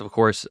podcast, of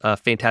course, a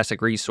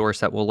fantastic resource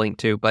that we'll link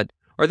to, but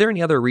are there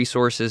any other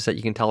resources that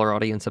you can tell our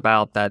audience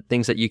about, that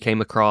things that you came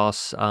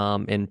across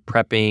in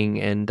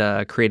prepping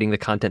and creating the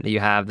content that you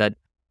have, that,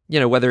 you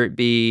know, whether it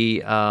be,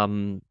 you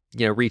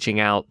know, reaching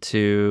out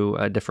to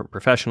different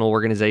professional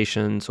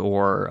organizations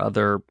or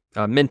other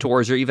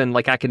mentors, or even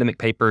like academic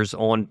papers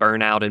on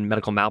burnout and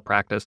medical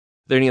malpractice? Are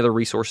there any other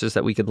resources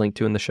that we could link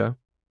to in the show?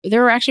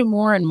 There are actually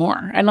more and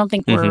more. I don't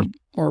think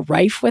we're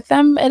rife with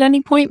them at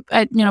any point,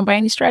 you know, by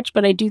any stretch,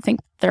 but I do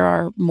think there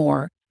are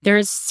more. There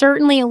is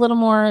certainly a little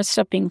more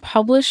stuff being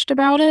published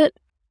about it.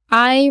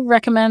 I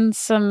recommend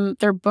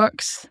their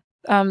books.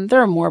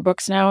 There are more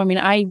books now. I mean,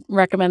 I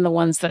recommend the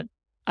ones that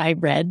I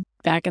read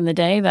back in the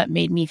day that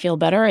made me feel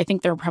better. I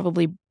think there are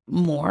probably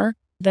more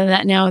than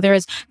that now. There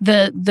is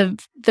the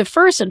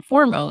first and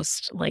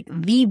foremost, like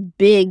the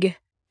big,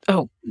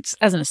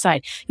 as an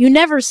aside, you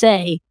never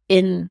say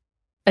in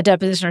a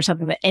deposition or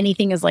something that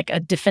anything is like a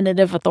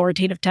definitive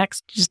authoritative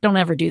text. Just don't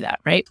ever do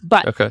that, right?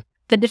 But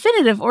the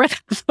definitive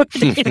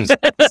authoritative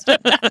text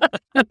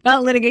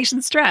about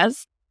litigation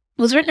stress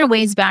was written a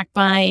ways back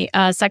by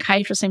a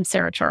psychiatrist named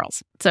Sarah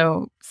Charles.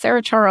 So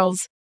Sarah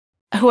Charles,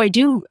 who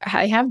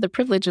I have the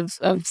privilege of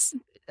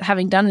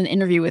having done an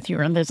interview with you,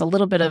 and there's a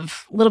little bit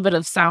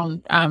of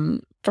sound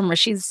from where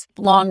she's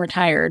long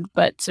retired.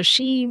 But so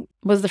she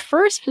was the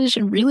first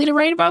physician really to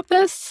write about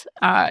this.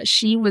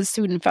 She was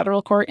sued in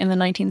federal court in the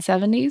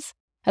 1970s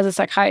as a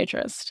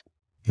psychiatrist.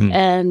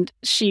 And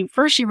she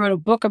wrote a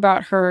book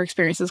about her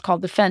experiences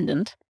called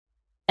Defendant.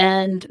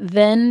 And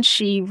then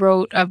she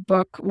wrote a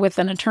book with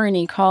an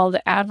attorney called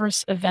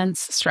Adverse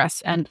Events,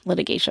 Stress, and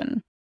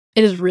Litigation.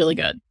 It is really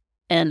good.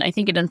 And I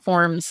think it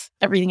informs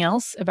everything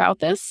else about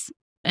this.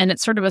 And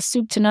it's sort of a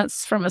soup to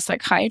nuts from a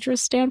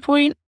psychiatrist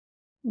standpoint,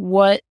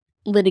 what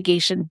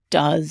litigation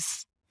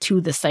does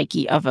to the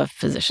psyche of a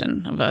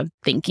physician, of a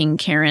thinking,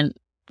 caring,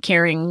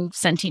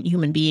 sentient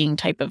human being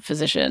type of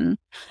physician,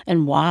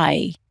 and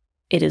why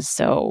it is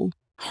so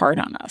hard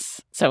on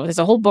us. So there's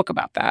a whole book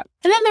about that.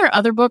 And then there are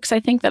other books I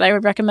think that I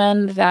would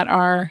recommend that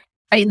are,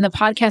 in the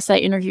podcast I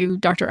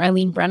interviewed Dr.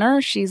 Eileen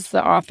Brenner. She's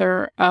the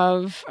author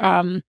of,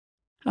 I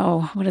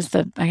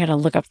got to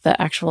look up the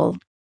actual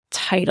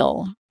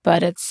title,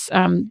 but it's,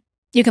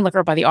 you can look her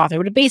up by the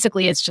author, but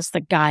basically it's just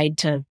the guide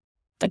to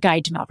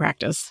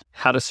malpractice.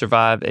 How to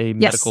survive a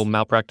medical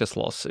malpractice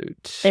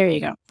lawsuit. There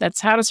you go.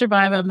 That's How to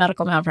Survive a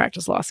Medical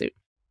Malpractice Lawsuit.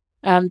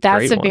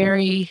 That's a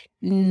very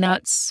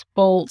nuts,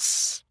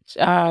 bolts.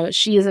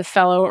 She is a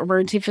fellow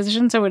emergency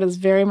physician, so it is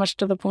very much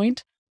to the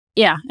point.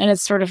 Yeah, and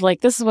it's sort of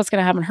like, this is what's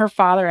going to happen. Her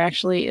father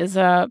actually is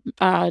a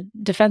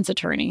defense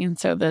attorney, and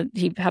so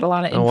he had a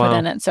lot of input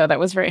in it, so that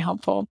was very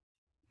helpful.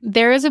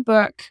 There is a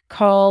book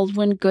called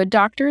When Good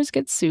Doctors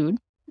Get Sued.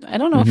 I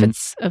don't know if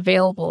it's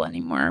available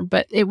anymore,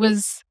 but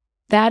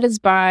that is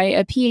by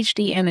a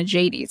PhD and a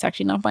JD. It's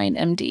actually not by an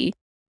MD.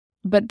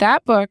 But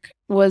that book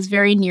was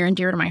very near and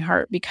dear to my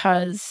heart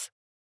because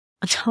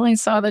until I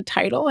saw the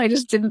title, I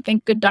just didn't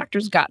think good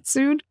doctors got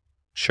sued.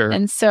 Sure.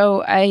 And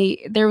so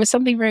there was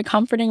something very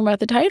comforting about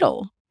the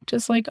title.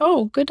 Just like,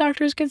 oh, good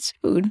doctors get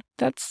sued.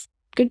 That's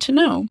good to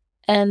know.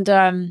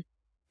 And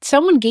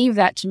someone gave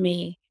that to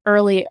me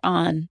early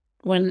on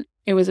when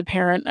it was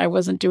apparent I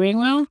wasn't doing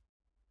well.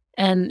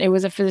 And it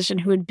was a physician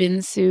who had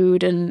been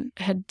sued and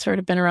had sort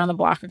of been around the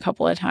block a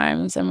couple of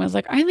times and was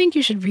like, I think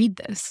you should read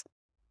this.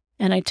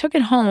 And I took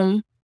it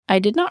home. I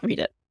did not read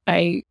it.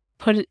 I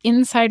put it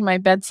inside my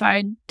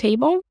bedside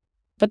table,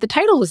 but the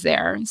title was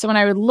there. So when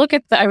I would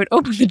I would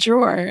open the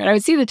drawer and I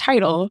would see the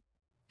title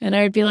and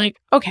I would be like,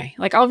 okay,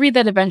 like I'll read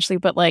that eventually,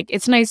 but like,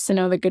 it's nice to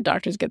know that good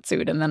doctors get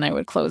sued. And then I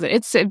would close it.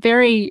 It's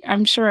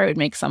I'm sure I would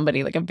make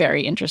somebody like a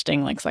very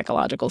interesting, like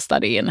psychological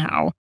study in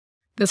how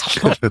this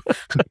whole,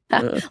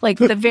 like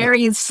the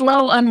very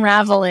slow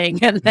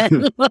unraveling and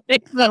then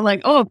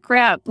like, oh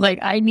crap, like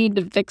I need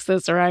to fix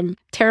this or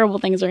terrible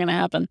things are going to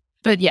happen.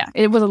 But yeah,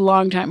 it was a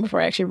long time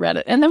before I actually read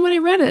it. And then when I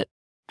read it,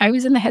 I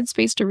was in the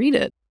headspace to read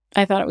it.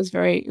 I thought it was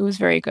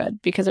very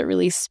good because it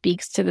really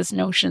speaks to this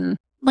notion,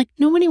 like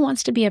nobody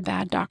wants to be a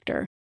bad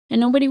doctor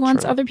and nobody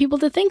wants other people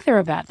to think they're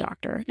a bad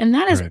doctor. And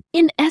that is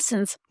in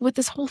essence what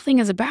this whole thing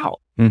is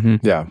about.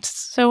 Yeah.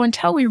 So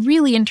until we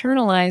really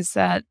internalize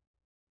that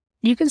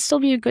you can still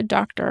be a good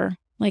doctor,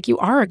 like you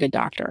are a good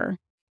doctor,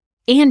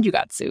 and you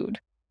got sued.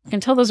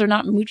 Until those are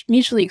not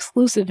mutually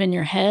exclusive in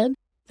your head,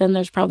 then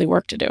there's probably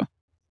work to do.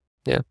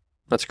 Yeah,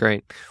 that's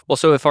great. Well,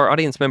 so if our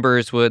audience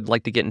members would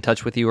like to get in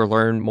touch with you or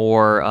learn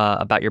more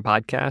about your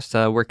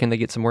podcast, where can they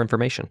get some more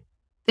information?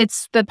 The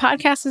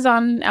podcast is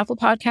on Apple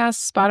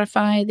Podcasts,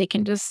 Spotify. They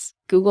can just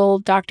Google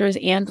Doctors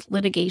and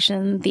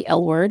Litigation, the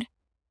L word.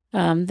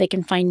 They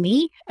can find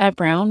me at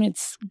Brown.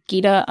 It's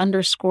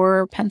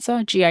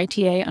Gita_Pensa,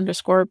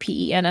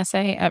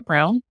 GITA_PENSA at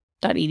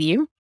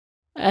brown.edu.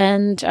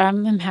 And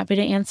I'm happy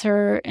to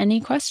answer any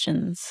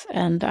questions.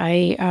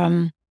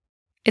 And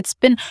it's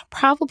been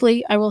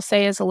probably, I will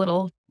say as a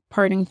little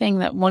parting thing,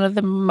 that one of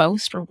the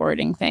most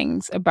rewarding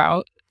things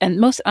about, and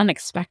most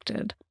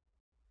unexpected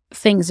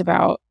things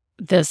about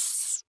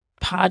this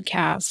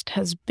podcast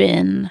has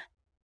been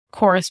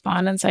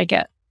correspondence I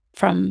get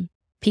from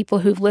people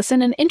who've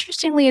listened. And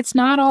interestingly, it's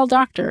not all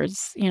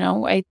doctors. You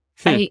know,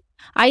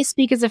 I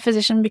speak as a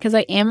physician because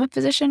I am a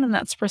physician and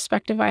that's the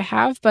perspective I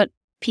have, but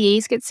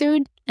PAs get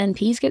sued,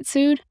 NPs get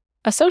sued.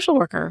 A social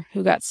worker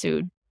who got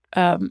sued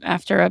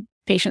after a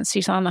patient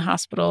she saw in the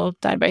hospital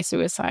died by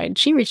suicide,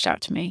 she reached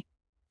out to me.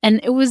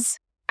 And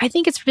I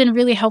think it's been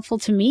really helpful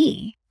to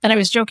me. And I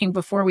was joking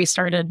before we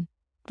started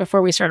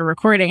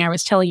recording, I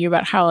was telling you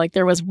about how like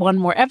there was one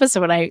more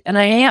episode I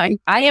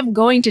am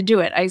going to do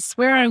it. I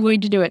swear I'm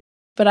going to do it.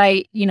 But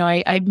I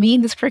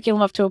made this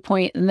curriculum up to a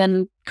point and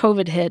then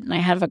COVID hit and I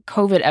have a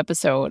COVID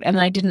episode and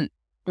I didn't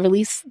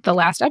release the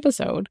last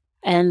episode.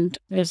 And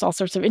there's all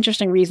sorts of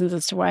interesting reasons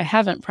as to why I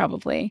haven't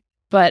probably.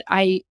 But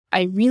I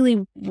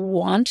really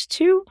want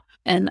to,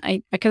 and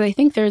because I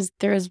think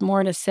there is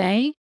more to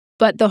say.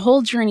 But the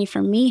whole journey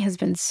for me has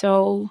been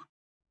so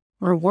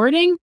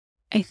rewarding,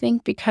 I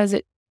think, because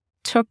it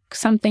took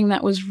something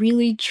that was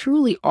really,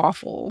 truly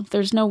awful.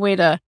 There's no way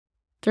to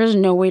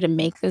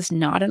make this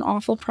not an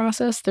awful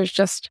process. There's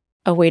just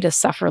a way to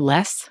suffer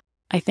less,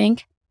 I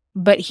think.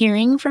 But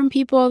hearing from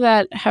people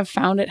that have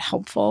found it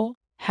helpful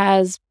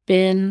has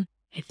been,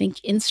 I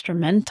think,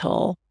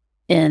 instrumental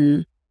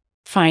in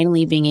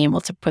finally being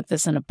able to put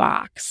this in a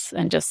box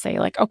and just say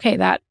like, okay,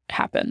 that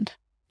happened.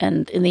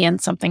 And in the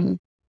end,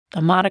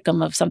 a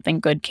modicum of something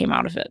good came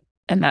out of it.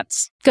 And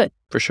that's good.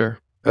 For sure.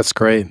 That's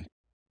great.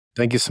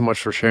 Thank you so much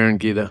for sharing,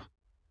 Geeta.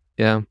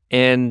 Yeah.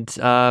 And,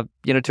 to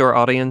our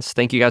audience,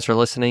 thank you guys for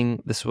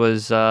listening. This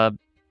was, I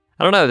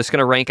don't know, this is going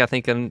to rank, I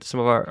think, in some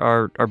of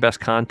our best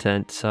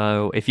content.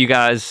 So if you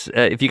guys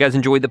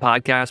enjoyed the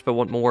podcast but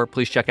want more,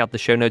 please check out the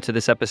show notes of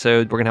this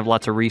episode. We're going to have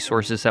lots of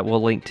resources that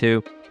we'll link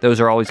to. Those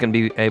are always going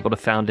to be able to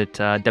found at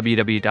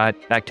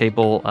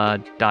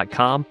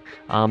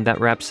www.backtable.com. That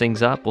wraps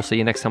things up. We'll see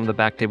you next time on the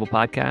Backtable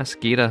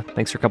Podcast. Geeta,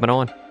 thanks for coming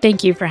on.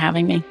 Thank you for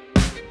having me.